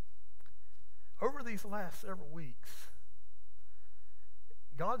over these last several weeks,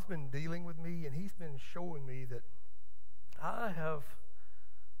 God's been dealing with me, and he's been showing me that I have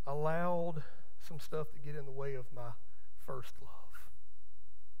allowed some stuff to get in the way of my first love,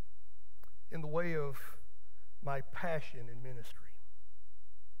 in the way of my passion in ministry.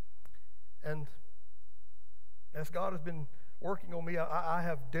 And as God has been working on me, I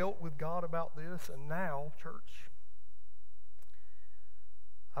have dealt with God about this, and now, church,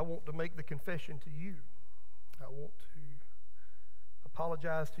 I want to make the confession to you. I want to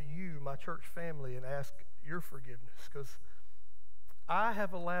apologize to you, my church family, and ask your forgiveness, because I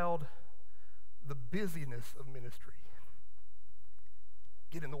have allowed the busyness of ministry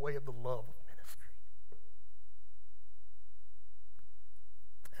get in the way of the love of ministry.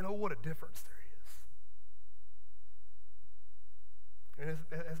 And oh, what a difference there is.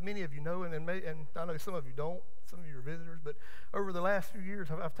 And as many of you know, and I know some of you don't, some of you are visitors, but over the last few years,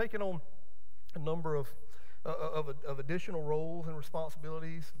 I've taken on a number of additional roles and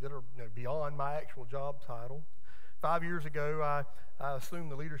responsibilities that are beyond my actual job title. 5 years ago, I assumed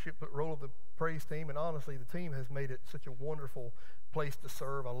the leadership role of the praise team, and honestly, the team has made it such a wonderful place to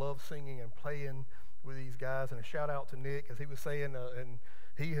serve. I love singing and playing with these guys, and a shout out to Nick, as he was saying, and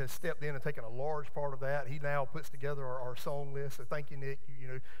he has stepped in and taken a large part of that. He now puts together our song list, so thank you, Nick.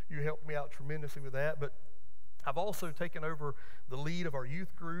 You helped me out tremendously with that. But I've also taken over the lead of our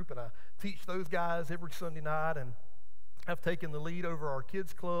youth group, and I teach those guys every Sunday night, and I've taken the lead over our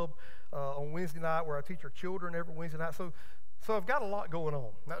kids club on Wednesday night, where I teach our children every Wednesday night. So I've got a lot going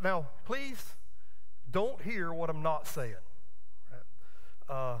on. Now please don't hear what I'm not saying.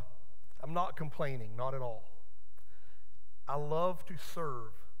 Right? I'm not complaining, not at all. I love to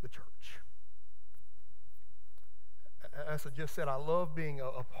serve the church. As I just said, I love being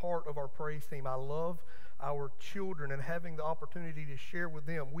a part of our praise team. I love our children and having the opportunity to share with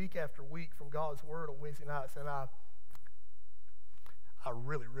them week after week from God's Word on Wednesday nights. And I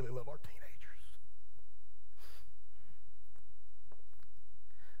really, really love our teenagers.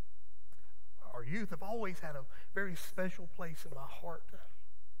 Our youth have always had a very special place in my heart.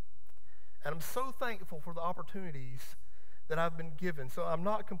 And I'm so thankful for the opportunities that I've been given. So I'm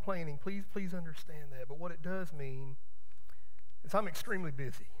not complaining. Please understand that. But what it does mean is I'm extremely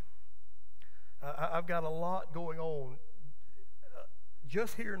busy. I've got a lot going on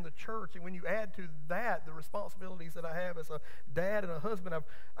just here in the church. And when you add to that the responsibilities that I have as a dad and a husband,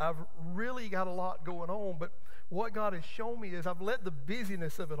 I've really got a lot going on. But what God has shown me is I've let the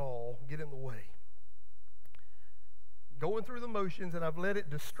busyness of it all get in the way. Going through the motions, and I've let it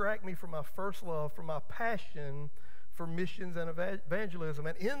distract me from my first love, from my passion for missions and evangelism.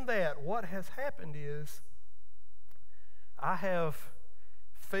 And in that, what has happened is I have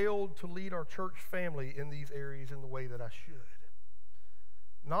failed to lead our church family in these areas in the way that I should.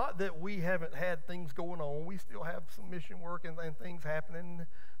 Not that we haven't had things going on. We still have some mission work and things happening.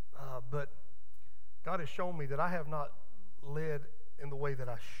 But God has shown me that I have not led in the way that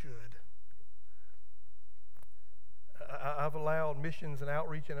I should. I've allowed missions and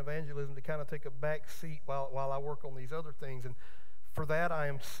outreach and evangelism to kind of take a back seat while I work on these other things. And for that, I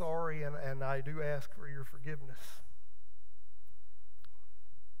am sorry, and I do ask for your forgiveness.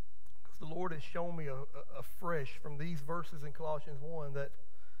 Because the Lord has shown me afresh from these verses in Colossians 1 that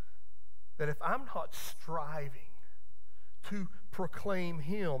if I'm not striving to proclaim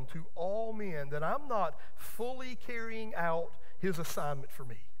Him to all men, then I'm not fully carrying out His assignment for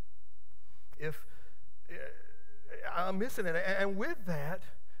me. If I'm missing it. And with that,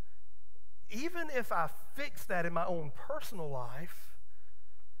 even if I fix that in my own personal life,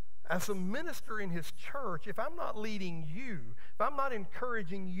 as a minister in His church, if I'm not leading you, if I'm not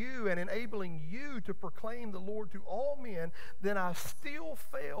encouraging you and enabling you to proclaim the Lord to all men, then I still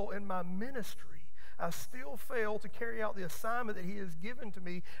fail in my ministry. I still fail to carry out the assignment that He has given to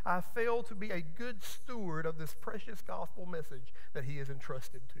me. I fail to be a good steward of this precious gospel message that He has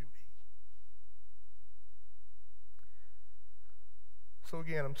entrusted to me. So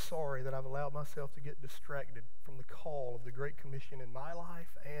again, I'm sorry that I've allowed myself to get distracted from the call of the Great Commission in my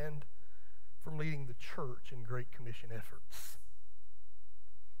life and from leading the church in Great Commission efforts.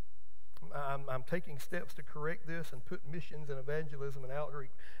 I'm taking steps to correct this and put missions and evangelism and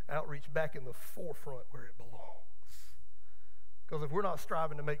outreach back in the forefront where it belongs. Because if we're not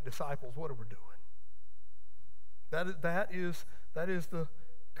striving to make disciples, what are we doing? That is the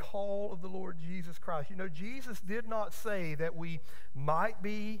call of the Lord Jesus Christ. You know, Jesus did not say that we might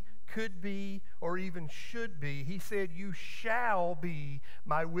be, could be, or even should be. He said, you shall be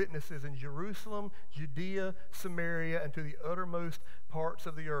my witnesses in Jerusalem, Judea, Samaria, and to the uttermost parts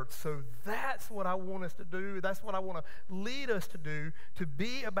of the earth. So that's what I want us to do. That's what I want to lead us to do, to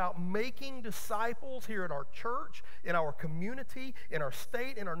be about making disciples here at our church, in our community, in our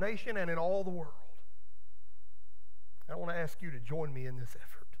state, in our nation, and in all the world. I want to ask you to join me in this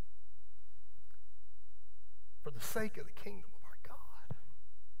effort for the sake of the kingdom of our God.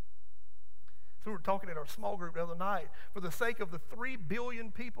 So we were talking in our small group the other night, for the sake of the 3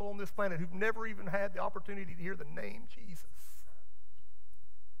 billion people on this planet who've never even had the opportunity to hear the name Jesus.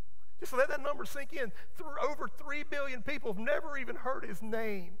 Just let that number sink in. Over 3 billion people have never even heard His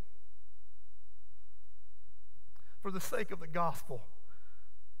name. For the sake of the gospel,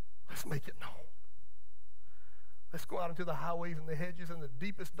 let's make it known. Let's go out into the highways and the hedges and the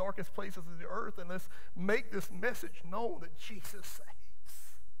deepest, darkest places of the earth, and let's make this message known that Jesus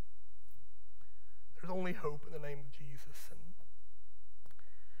saves. There's only hope in the name of Jesus. And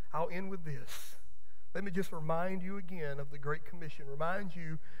I'll end with this. Let me just remind you again of the Great Commission, remind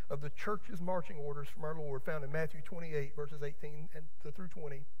you of the church's marching orders from our Lord, found in Matthew 28, verses 18 through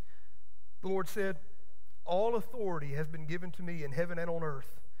 20. The Lord said, all authority has been given to me in heaven and on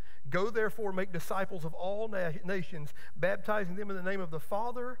earth. Go therefore, make disciples of all nations, baptizing them in the name of the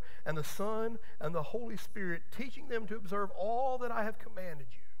Father and the Son and the Holy Spirit, teaching them to observe all that I have commanded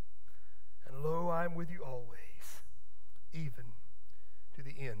you. And lo, I am with you always, even to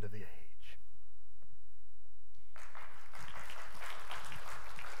the end of the age.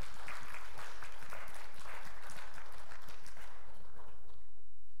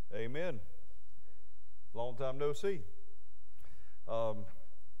 Amen. Long time no see.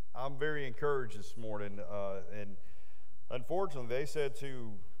 I'm very encouraged this morning, and unfortunately, they said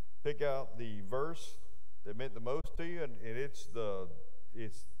to pick out the verse that meant the most to you, and it's the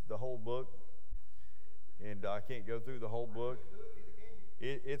whole book. And I can't go through the whole book.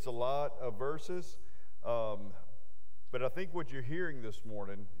 It's a lot of verses. But I think what you're hearing this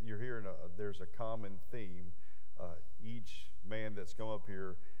morning, you're hearing there's a common theme. Each man that's come up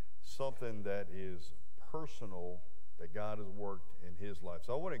here, something that is personal that God has worked in his life.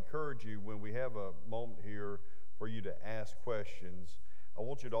 So I want to encourage you, when we have a moment here for you to ask questions, I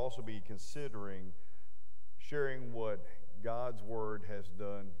want you to also be considering sharing what God's word has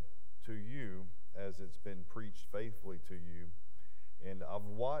done to you as it's been preached faithfully to you. And I've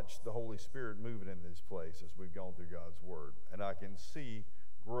watched the Holy Spirit moving in this place as we've gone through God's word, and I can see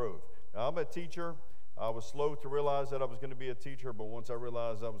growth. Now, I'm a teacher. I was slow to realize that I was going to be a teacher, but once I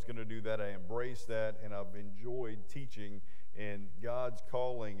realized I was going to do that, I embraced that, and I've enjoyed teaching. And God's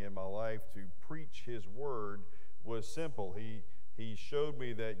calling in my life to preach his word was simple. He showed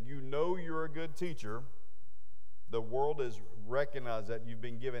me that you're a good teacher. The world has recognized that. You've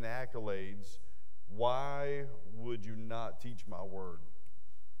been given accolades. Why would you not teach my word?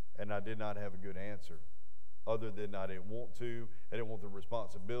 And I did not have a good answer, other than I didn't want to. I didn't want the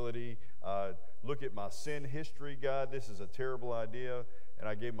responsibility. Look at my sin history, God. This is a terrible idea. And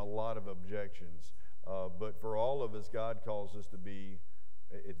I gave him a lot of objections. But for all of us, God calls us to be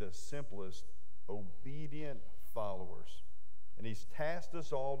the simplest, obedient followers. And he's tasked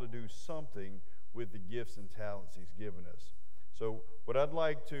us all to do something with the gifts and talents he's given us. So what I'd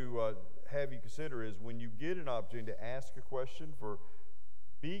like to have you consider is, when you get an opportunity to ask a question,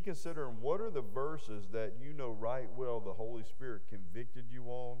 be considering what are the verses that you know right well the Holy Spirit convicted you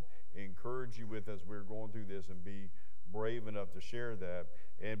on, encourage you with as we're going through this, and be brave enough to share that.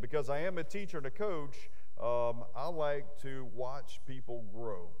 And because I am a teacher and a coach, I like to watch people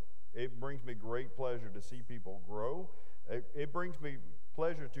grow. It brings me great pleasure to see people grow. It brings me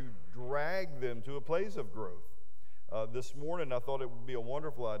pleasure to drag them to a place of growth. This morning, I thought it would be a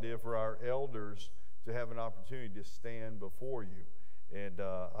wonderful idea for our elders to have an opportunity to stand before you. And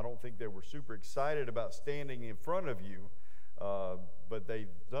I don't think they were super excited about standing in front of you, but they've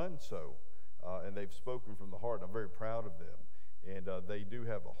done so, and they've spoken from the heart. I'm very proud of them. And they do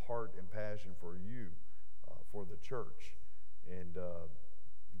have a heart and passion for you, for the church, and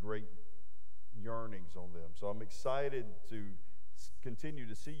great yearnings on them. So I'm excited to continue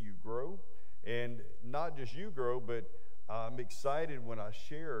to see you grow. And not just you grow, but I'm excited when I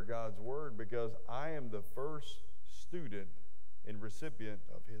share God's word, because I am the first student and recipient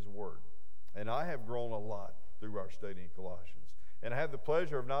of his word. And I have grown a lot through our study in Colossians. And I have the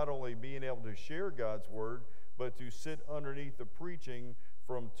pleasure of not only being able to share God's word, but to sit underneath the preaching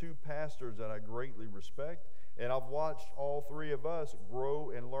from two pastors that I greatly respect. And I've watched all three of us grow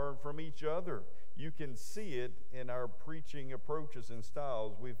and learn from each other. You can see it in our preaching approaches and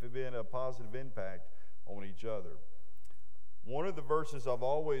styles. We've been a positive impact on each other. One of the verses I've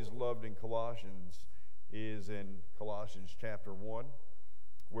always loved in Colossians is in Colossians chapter 1,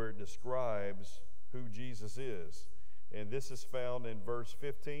 where it describes who Jesus is. And this is found in verse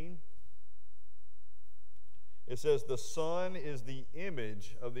 15. It says, "The Son is the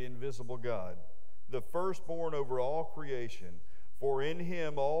image of the invisible God, the firstborn over all creation. For in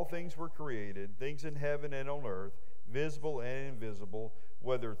him all things were created, things in heaven and on earth, visible and invisible,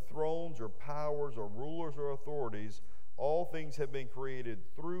 whether thrones or powers or rulers or authorities, all things have been created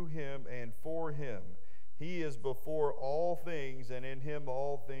through him and for him. He is before all things, and in him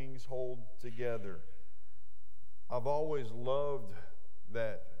all things hold together." I've always loved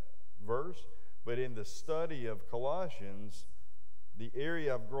that verse, but in the study of Colossians, the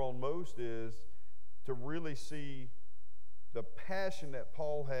area I've grown most is to really see the passion that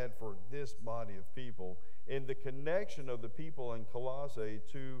Paul had for this body of people, and the connection of the people in Colossae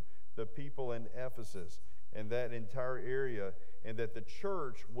to the people in Ephesus and that entire area, and that the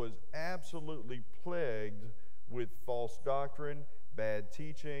church was absolutely plagued with false doctrine, bad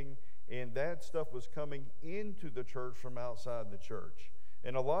teaching, and that stuff was coming into the church from outside the church.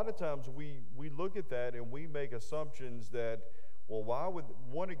 And a lot of times we look at that and we make assumptions that, well,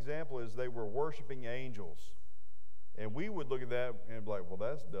 one example is they were worshiping angels. And we would look at that and be like, well,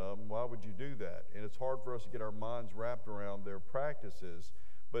 that's dumb. Why would you do that? And it's hard for us to get our minds wrapped around their practices.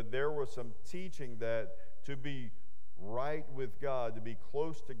 But there was some teaching that to be right with God, to be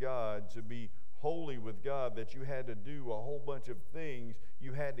close to God, to be holy with God, that you had to do a whole bunch of things.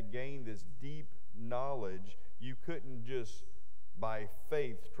 You had to gain this deep knowledge. You couldn't just, by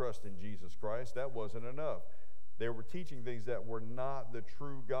faith, trust in Jesus Christ. That wasn't enough. They were teaching things that were not the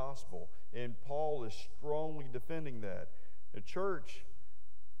true gospel. And Paul is strongly defending that. The church,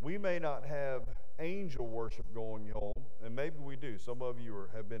 we may not have angel worship going on and maybe we do. Some of you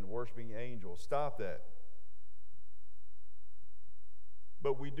have been worshiping angels. Stop that.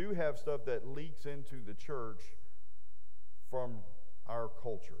 But we do have stuff that leaks into the church from our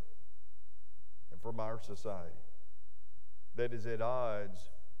culture and from our society that is at odds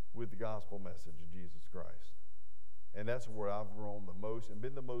with the gospel message of Jesus Christ. And that's where I've grown the most and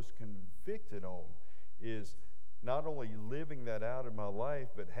been the most convicted on, is not only living that out in my life,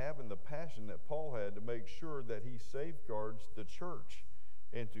 but having the passion that Paul had to make sure that he safeguards the church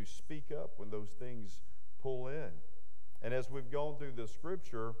and to speak up when those things pull in. And as we've gone through the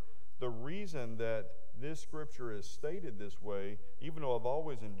scripture, the reason that this scripture is stated this way, even though I've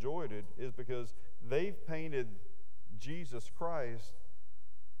always enjoyed it, is because they've painted Jesus Christ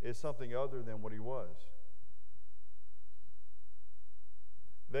as something other than what he was.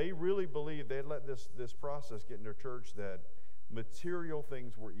 They really believed, they let this process get in their church, that material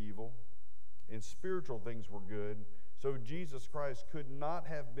things were evil and spiritual things were good. So Jesus Christ could not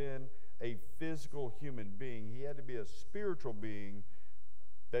have been a physical human being. He had to be a spiritual being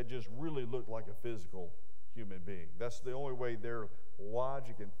that just really looked like a physical human being. That's the only way their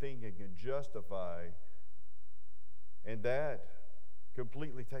logic and thinking can justify. And that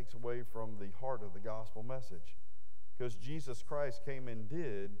completely takes away from the heart of the gospel message. Because Jesus Christ came and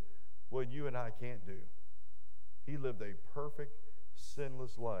did what you and I can't do. He lived a perfect,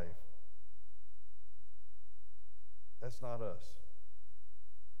 sinless life. That's not us.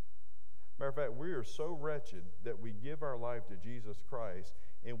 Matter of fact, we are so wretched that we give our life to Jesus Christ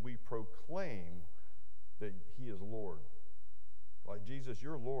and we proclaim that he is Lord. Like, Jesus,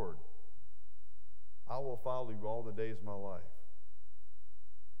 you're Lord. I will follow you all the days of my life.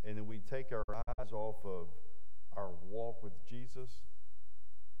 And then we take our eyes off of our walk with Jesus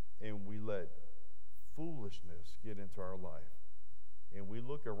and we let foolishness get into our life. And we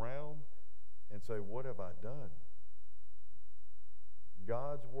look around and say, what have I done?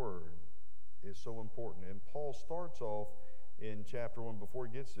 God's word is so important. And Paul starts off in chapter 1, before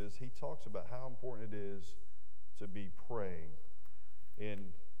he gets this, he talks about how important it is to be praying.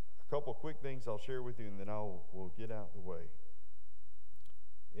 And a couple quick things I'll share with you, and then we'll get out of the way.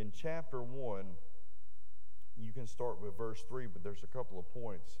 In chapter 1, you can start with verse 3, but there's a couple of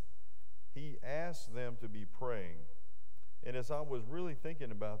points. He asks them to be praying. And as I was really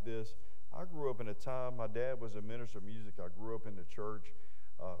thinking about this, I grew up in a time, my dad was a minister of music. I grew up in the church.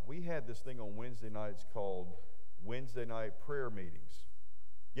 We had this thing on Wednesday nights called Wednesday night prayer meetings.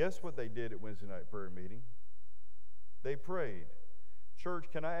 Guess what they did at Wednesday night prayer meeting? They prayed. Church,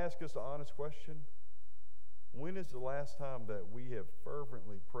 can I ask us an honest question? When is the last time that we have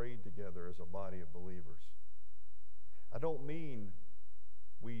fervently prayed together as a body of believers? I don't mean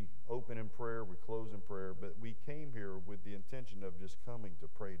we open in prayer, we close in prayer, but we came here with the intention of just coming to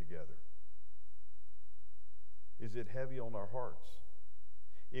pray together. Is it heavy on our hearts?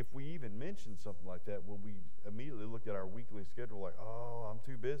 If we even mention something like that, will we immediately look at our weekly schedule like, oh, I'm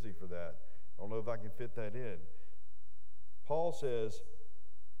too busy for that. I don't know if I can fit that in. Paul says,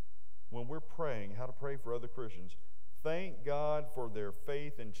 when we're praying, how to pray for other Christians, thank God for their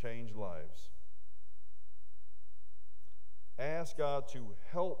faith and changed lives. Ask God to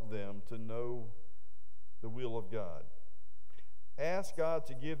help them to know the will of God. Ask God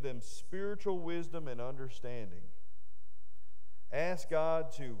to give them spiritual wisdom and understanding. Ask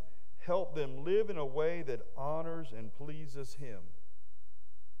God to help them live in a way that honors and pleases him.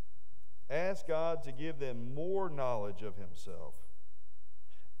 Ask God to give them more knowledge of himself.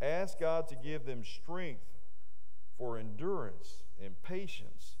 Ask God to give them strength for endurance and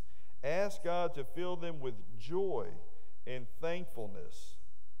patience. Ask God to fill them with joy and thankfulness.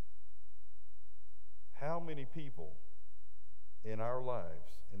 How many people in our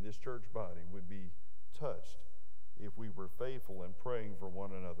lives, in this church body, would be touched if we were faithful in praying for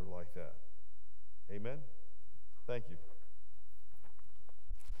one another like that? Amen? Thank you.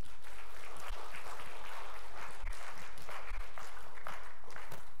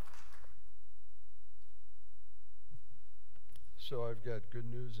 So I've got good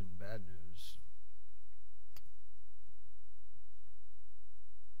news and bad news.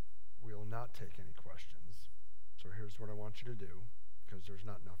 We will not take any questions. So here's what I want you to do, because there's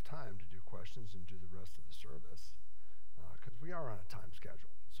not enough time to do questions and do the rest of the service, because we are on a time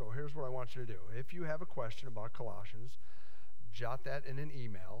schedule. So here's what I want you to do. If you have a question about Colossians, jot that in an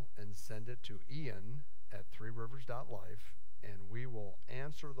email and send it to ian@threerivers.life, and we will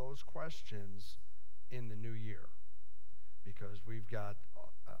answer those questions in the new year. Because we've got,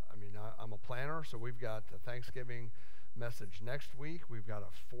 I'm a planner, so we've got Thanksgiving message next week. We've got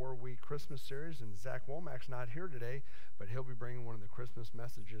a 4-week Christmas series, and Zach Womack's not here today, but he'll be bringing one of the Christmas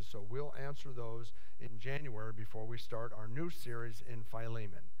messages. So we'll answer those in January before we start our new series in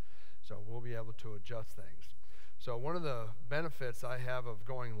Philemon. So we'll be able to adjust things. So one of the benefits I have of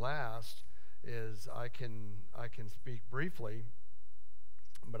going last is I can speak briefly,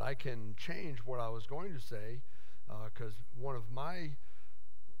 but I can change what I was going to say, because one of my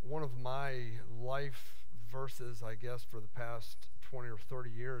life verses, I guess, for the past 20 or 30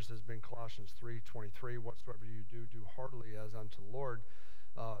 years has been Colossians 3:23. Whatsoever you do, do heartily as unto the Lord.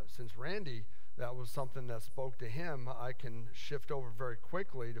 Since Randy, that was something that spoke to him, I can shift over very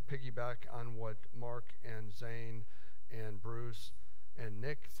quickly to piggyback on what Mark and Zane and Bruce and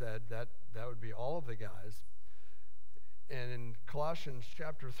Nick said. That would be all of the guys. And in Colossians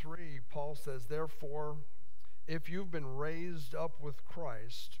chapter 3, Paul says, therefore, if you've been raised up with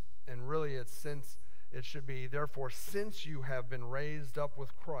Christ, and really it should be, therefore, since you have been raised up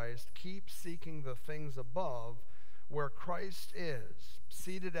with Christ, keep seeking the things above, where Christ is,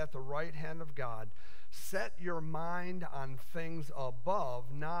 seated at the right hand of God. Set your mind on things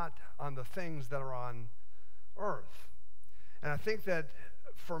above, not on the things that are on earth. And I think that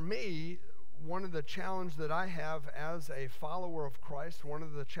for me, one of the challenges that I have as a follower of Christ, one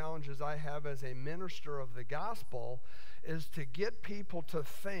of the challenges I have as a minister of the gospel, is to get people to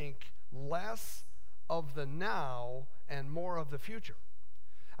think less of the now and more of the future.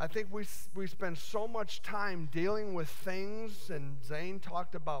 I think we spend so much time dealing with things, and Zane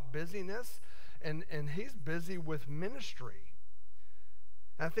talked about busyness, and he's busy with ministry.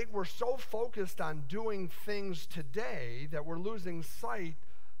 And I think we're so focused on doing things today that we're losing sight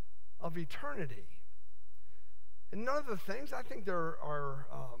of eternity. And none of the things, I think there are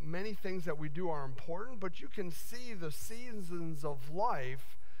many things that we do are important, but you can see the seasons of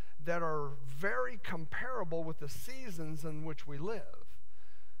life that are very comparable with the seasons in which we live.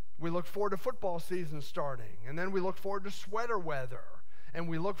 We look forward to football season starting, and then we look forward to sweater weather, and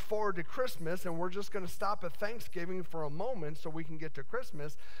we look forward to Christmas, and we're just going to stop at Thanksgiving for a moment so we can get to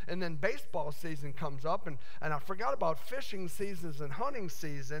Christmas, and then baseball season comes up, and I forgot about fishing seasons and hunting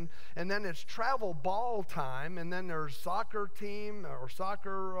season, and then it's travel ball time, and then there's soccer team or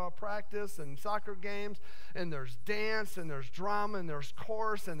soccer practice and soccer games, and there's dance, and there's drama, and there's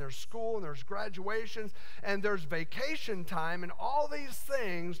chorus, and there's school, and there's graduations, and there's vacation time, and all these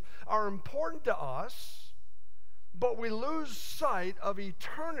things are important to us. But we lose sight of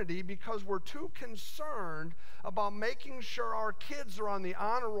eternity because we're too concerned about making sure our kids are on the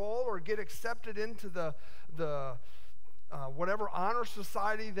honor roll or get accepted into the whatever honor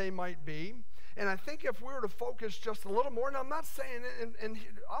society they might be. And I think if we were to focus just a little more, and I'm not saying it, and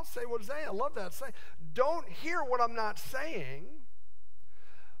I'll say what Zane, I love that saying. Don't hear what I'm not saying,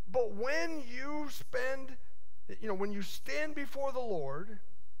 but when you when you stand before the Lord,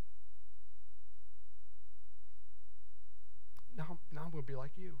 now I'm going to be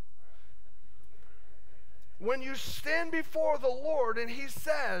like you. When you stand before the Lord and he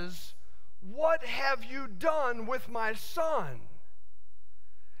says, what have you done with my son?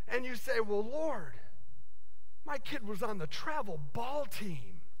 And you say, well, Lord, my kid was on the travel ball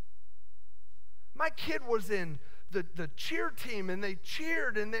team. My kid was in the cheer team, and they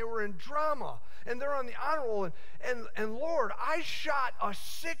cheered, and they were in drama, and they're on the honor roll. And Lord, I shot a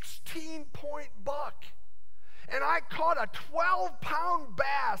 16-point buck. And I caught a 12-pound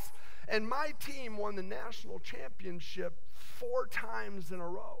bass, and my team won the national championship 4 times in a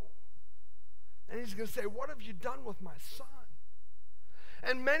row. And he's going to say, what have you done with my son?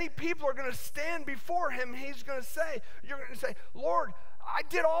 And many people are going to stand before him. He's going to say, you're going to say, Lord, I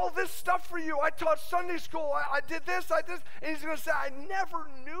did all this stuff for you. I taught Sunday school. I did this, I did this. And he's going to say, I never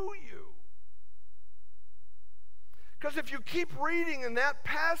knew you. Because if you keep reading in that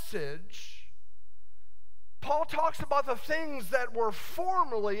passage, Paul talks about the things that were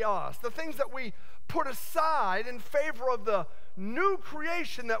formerly us, the things that we put aside in favor of the new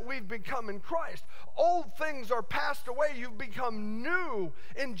creation that we've become in Christ. Old things are passed away. You've become new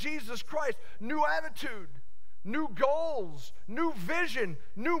in Jesus Christ. New attitude, new goals, new vision,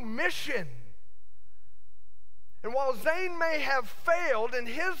 new mission. And while Zane may have failed in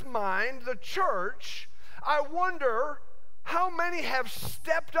his mind, the church, I wonder how many have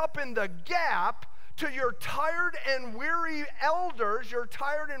stepped up in the gap to your tired and weary elders, your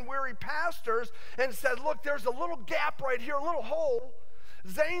tired and weary pastors, and said, look, there's a little gap right here, a little hole.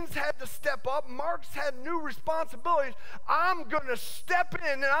 Zane's had to step up. Mark's had new responsibilities. I'm going to step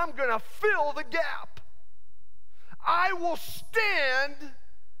in and I'm going to fill the gap. I will stand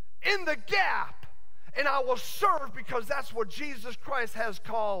in the gap and I will serve, because that's what Jesus Christ has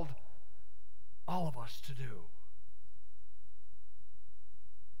called all of us to do.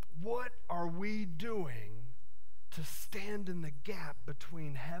 What are we doing to stand in the gap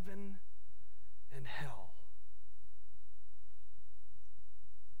between heaven and hell?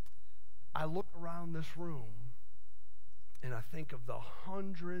 I look around this room and I think of the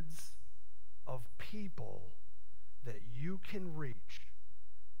hundreds of people that you can reach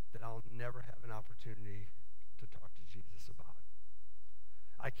that I'll never have an opportunity to talk to Jesus about.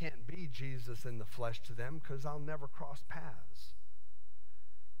 I can't be Jesus in the flesh to them because I'll never cross paths.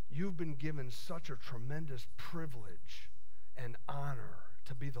 You've been given such a tremendous privilege and honor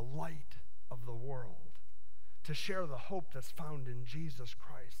to be the light of the world, to share the hope that's found in Jesus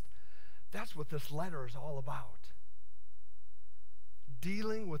Christ. That's what this letter is all about.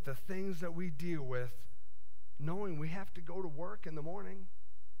 Dealing with the things that we deal with, knowing we have to go to work in the morning.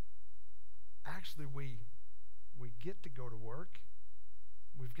 Actually, we get to go to work.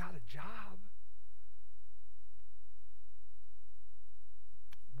 We've got a job.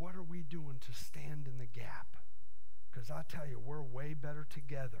 What are we doing to stand in the gap? Because I tell you, we're way better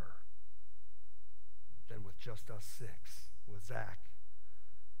together than with just us six, with Zach.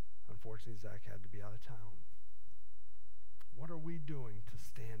 Unfortunately, Zach had to be out of town. What are we doing to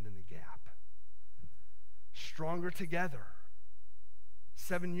stand in the gap? Stronger together.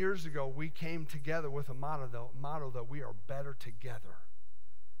 7 years ago, we came together with a motto that we are better together.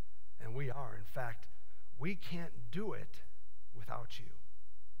 And we are. In fact, we can't do it without you.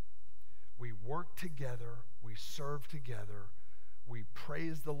 We work together, we serve together, we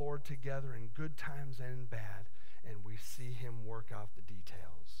praise the Lord together in good times and in bad, and we see him work out the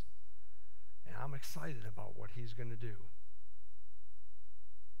details. And I'm excited about what he's going to do.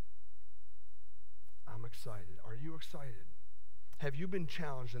 I'm excited. Are you excited? Have you been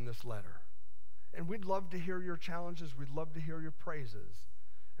challenged in this letter? And we'd love to hear your challenges. We'd love to hear your praises.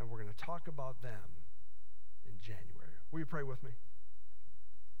 And we're going to talk about them in January. Will you pray with me?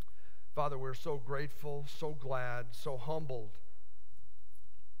 Father, we're so grateful, so glad, so humbled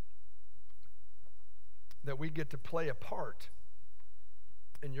that we get to play a part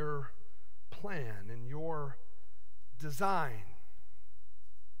in your plan, in your design.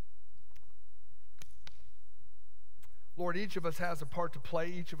 Lord, each of us has a part to play.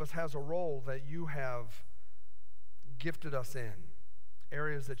 Each of us has a role that you have gifted us in,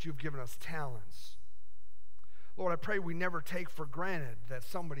 areas that you've given us talents. Lord, I pray we never take for granted that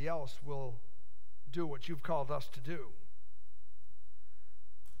somebody else will do what you've called us to do.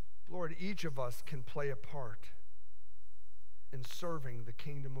 Lord, each of us can play a part in serving the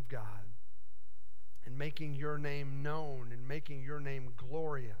kingdom of God and making your name known and making your name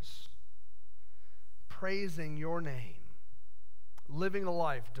glorious, praising your name, living a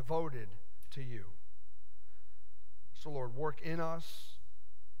life devoted to you. So, Lord, work in us,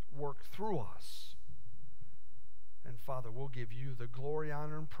 work through us. And Father, we'll give you the glory,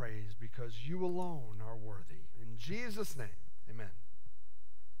 honor, and praise because you alone are worthy. In Jesus' name, amen.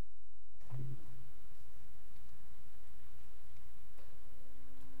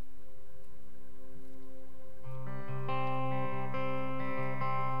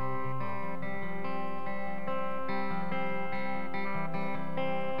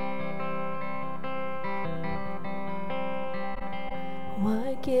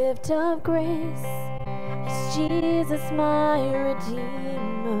 What gift of grace is Jesus my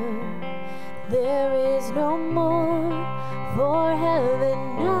Redeemer? There is no more for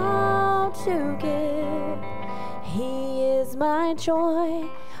heaven now to give. He is my joy,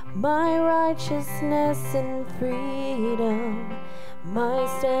 my righteousness and freedom, my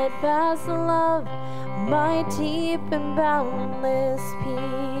steadfast love, my deep and boundless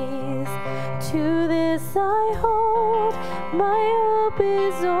peace. To this I hold, my hope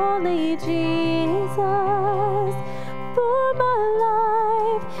is only Jesus, for my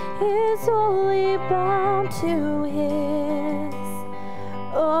life is wholly bound to his.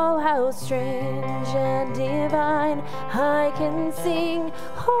 Oh, how strange and divine, I can sing,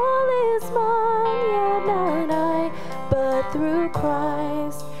 all is mine, yet not I, but through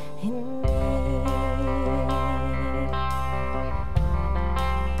Christ in me.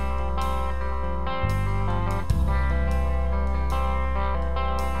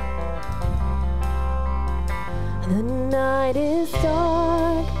 The night is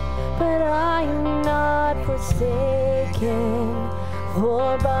dark, but I am not forsaken,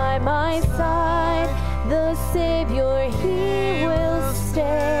 for by my side the Savior, he will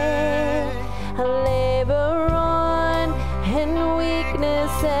stay. I labor on in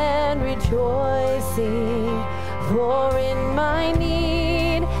weakness and rejoicing, for in my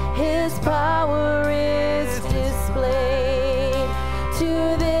need his power is displayed.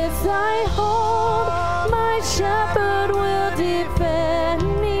 To this I hold, my shepherd will defend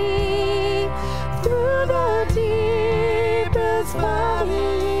me.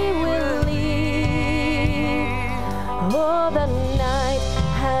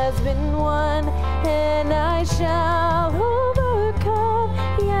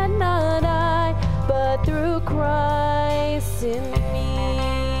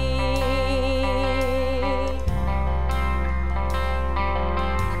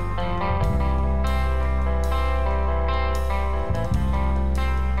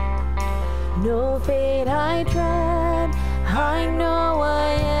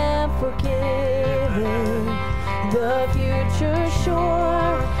 future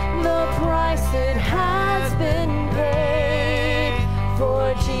sure, the price that has been paid.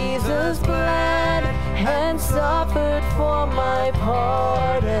 For Jesus bled and suffered for my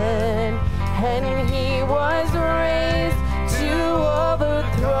pardon, and he was raised to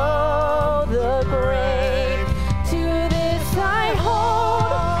overthrow the grave. To this I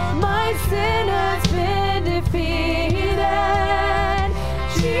hold, my sin has been defeated.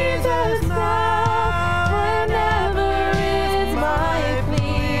 Jesus now forever is my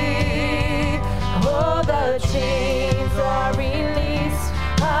plea. Oh, the chains are released,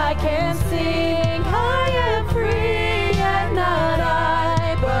 I can sing, I am free, and not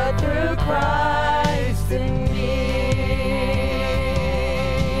I, but through Christ in me.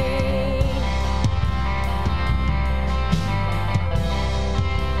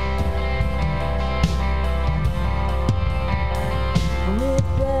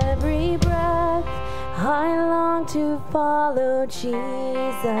 With every breath, I long to follow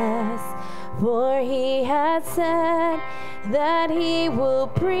Jesus, for he has said that he will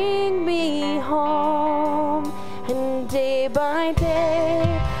bring me home, and day by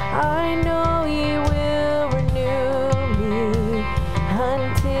day I know he will renew me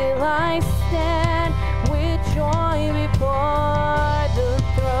until I stand with joy before the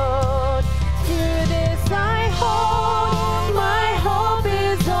throne. To this I hold, my hope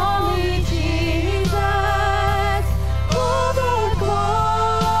is only Jesus. All the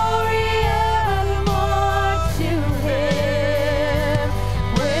glory evermore to him.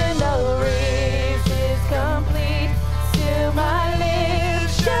 When the race is complete, still my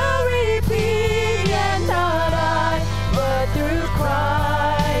lips shall repeat, and not I, but through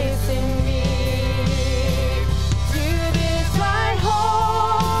Christ in me. To this I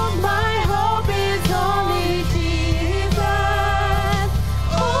hold, my hope is only Jesus.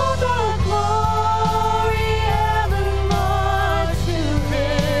 All the glory evermore to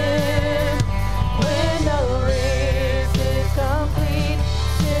him. When the race is complete,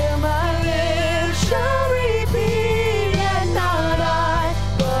 still my lips shall repeat, and not I,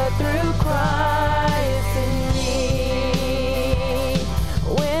 but through Christ in me.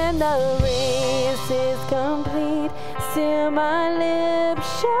 When the race is complete, still my lips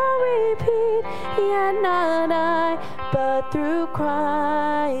shall repeat, yet not I, but through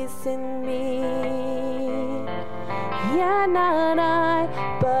Christ in me. Yet not I,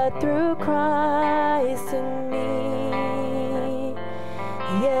 but through Christ in me.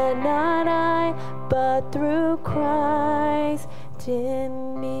 Yet not I, but through Christ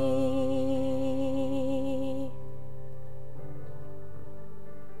in me.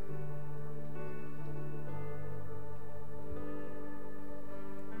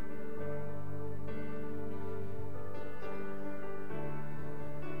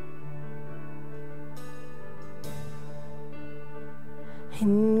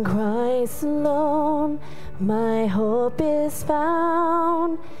 In Christ alone, my hope is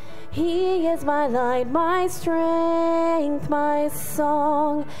found. He is my light, my strength, my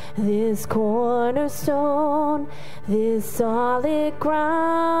song, this cornerstone, this solid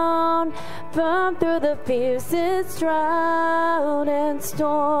ground, firm through the fiercest drought and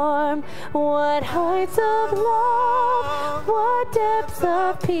storm. What heights of love, what depths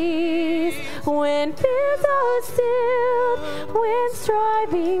of peace, when fears are stilled, when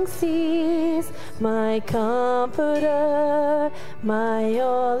striving cease. My comforter, my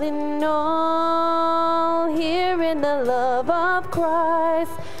all in all, here in the love of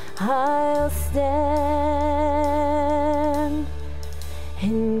Christ I'll stand.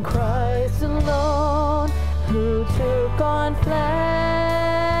 In Christ alone, who took on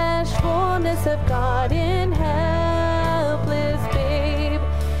flesh, fullness of God in helpless babe,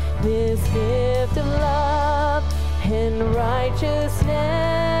 this gift of love and righteousness,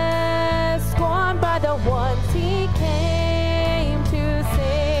 scorned by the ones he came to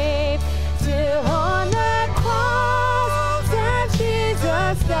save. Till on that cross that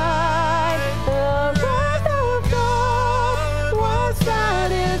Jesus died, the wrath of God was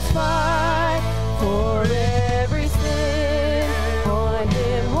satisfied. For every sin on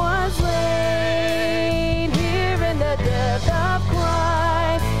him was laid, here in the death of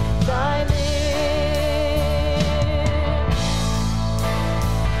Christ I live.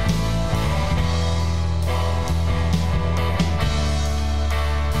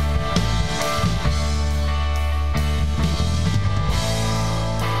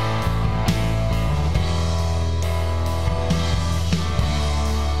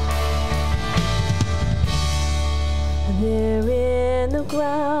 There in the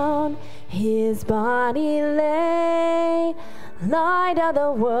ground his body lay, light of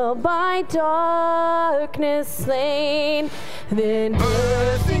the world by darkness slain. then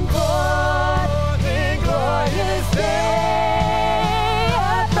bursting forth in glorious day.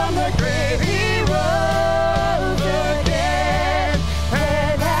 Up from the grave he rose again,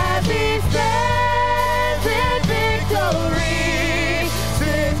 and as he stands in victory,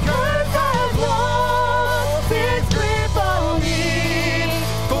 sin's curse has lost its grip on me.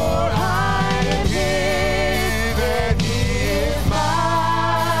 For I am his, and he is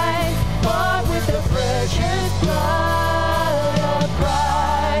mine, bought with the precious blood of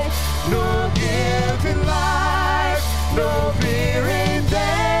Christ. No guilt in life, no fear in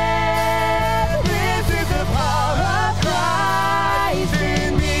death. This is the power of Christ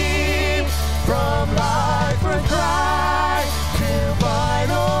in me. From life from Christ to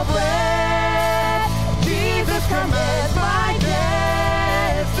final breath, Jesus commands my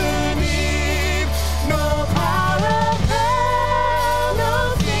destiny. No power of hell, no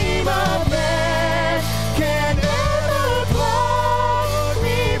scheme of man can ever pluck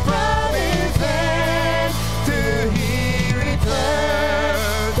me from his hand. Till he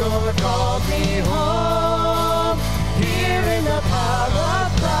returns or calls me home, here in the power of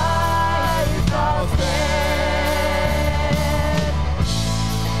Christ I'll stand.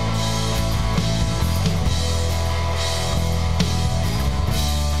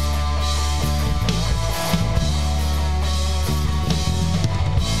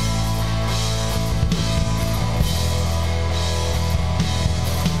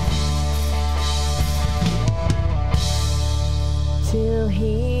 Till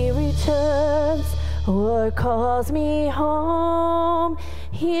he returns or calls me home,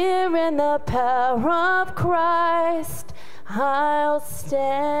 here in the power of Christ I'll stand.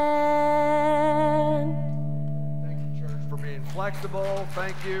 Thank you, church, for being flexible.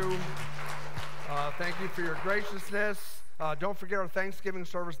 Thank you. Thank you for your graciousness. Don't forget our Thanksgiving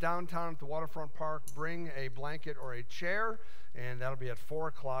service downtown at the Waterfront Park. Bring a blanket or a chair, and that'll be at 4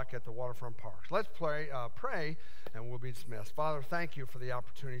 o'clock at the Waterfront Park. So let's pray, and we'll be dismissed. Father, thank you for the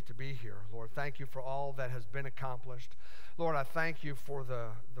opportunity to be here. Lord, thank you for all that has been accomplished. Lord, I thank you for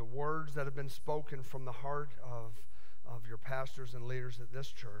the words that have been spoken from the heart of your pastors and leaders at this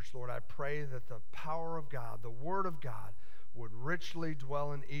church. Lord, I pray that the power of God, the Word of God, would richly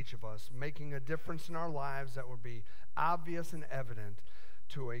dwell in each of us, making a difference in our lives that would be obvious and evident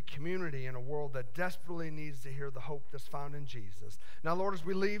to a community in a world that desperately needs to hear the hope that's found in Jesus. Now, Lord, as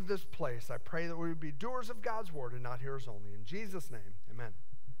we leave this place, I pray that we would be doers of God's word and not hearers only. In Jesus' name, amen.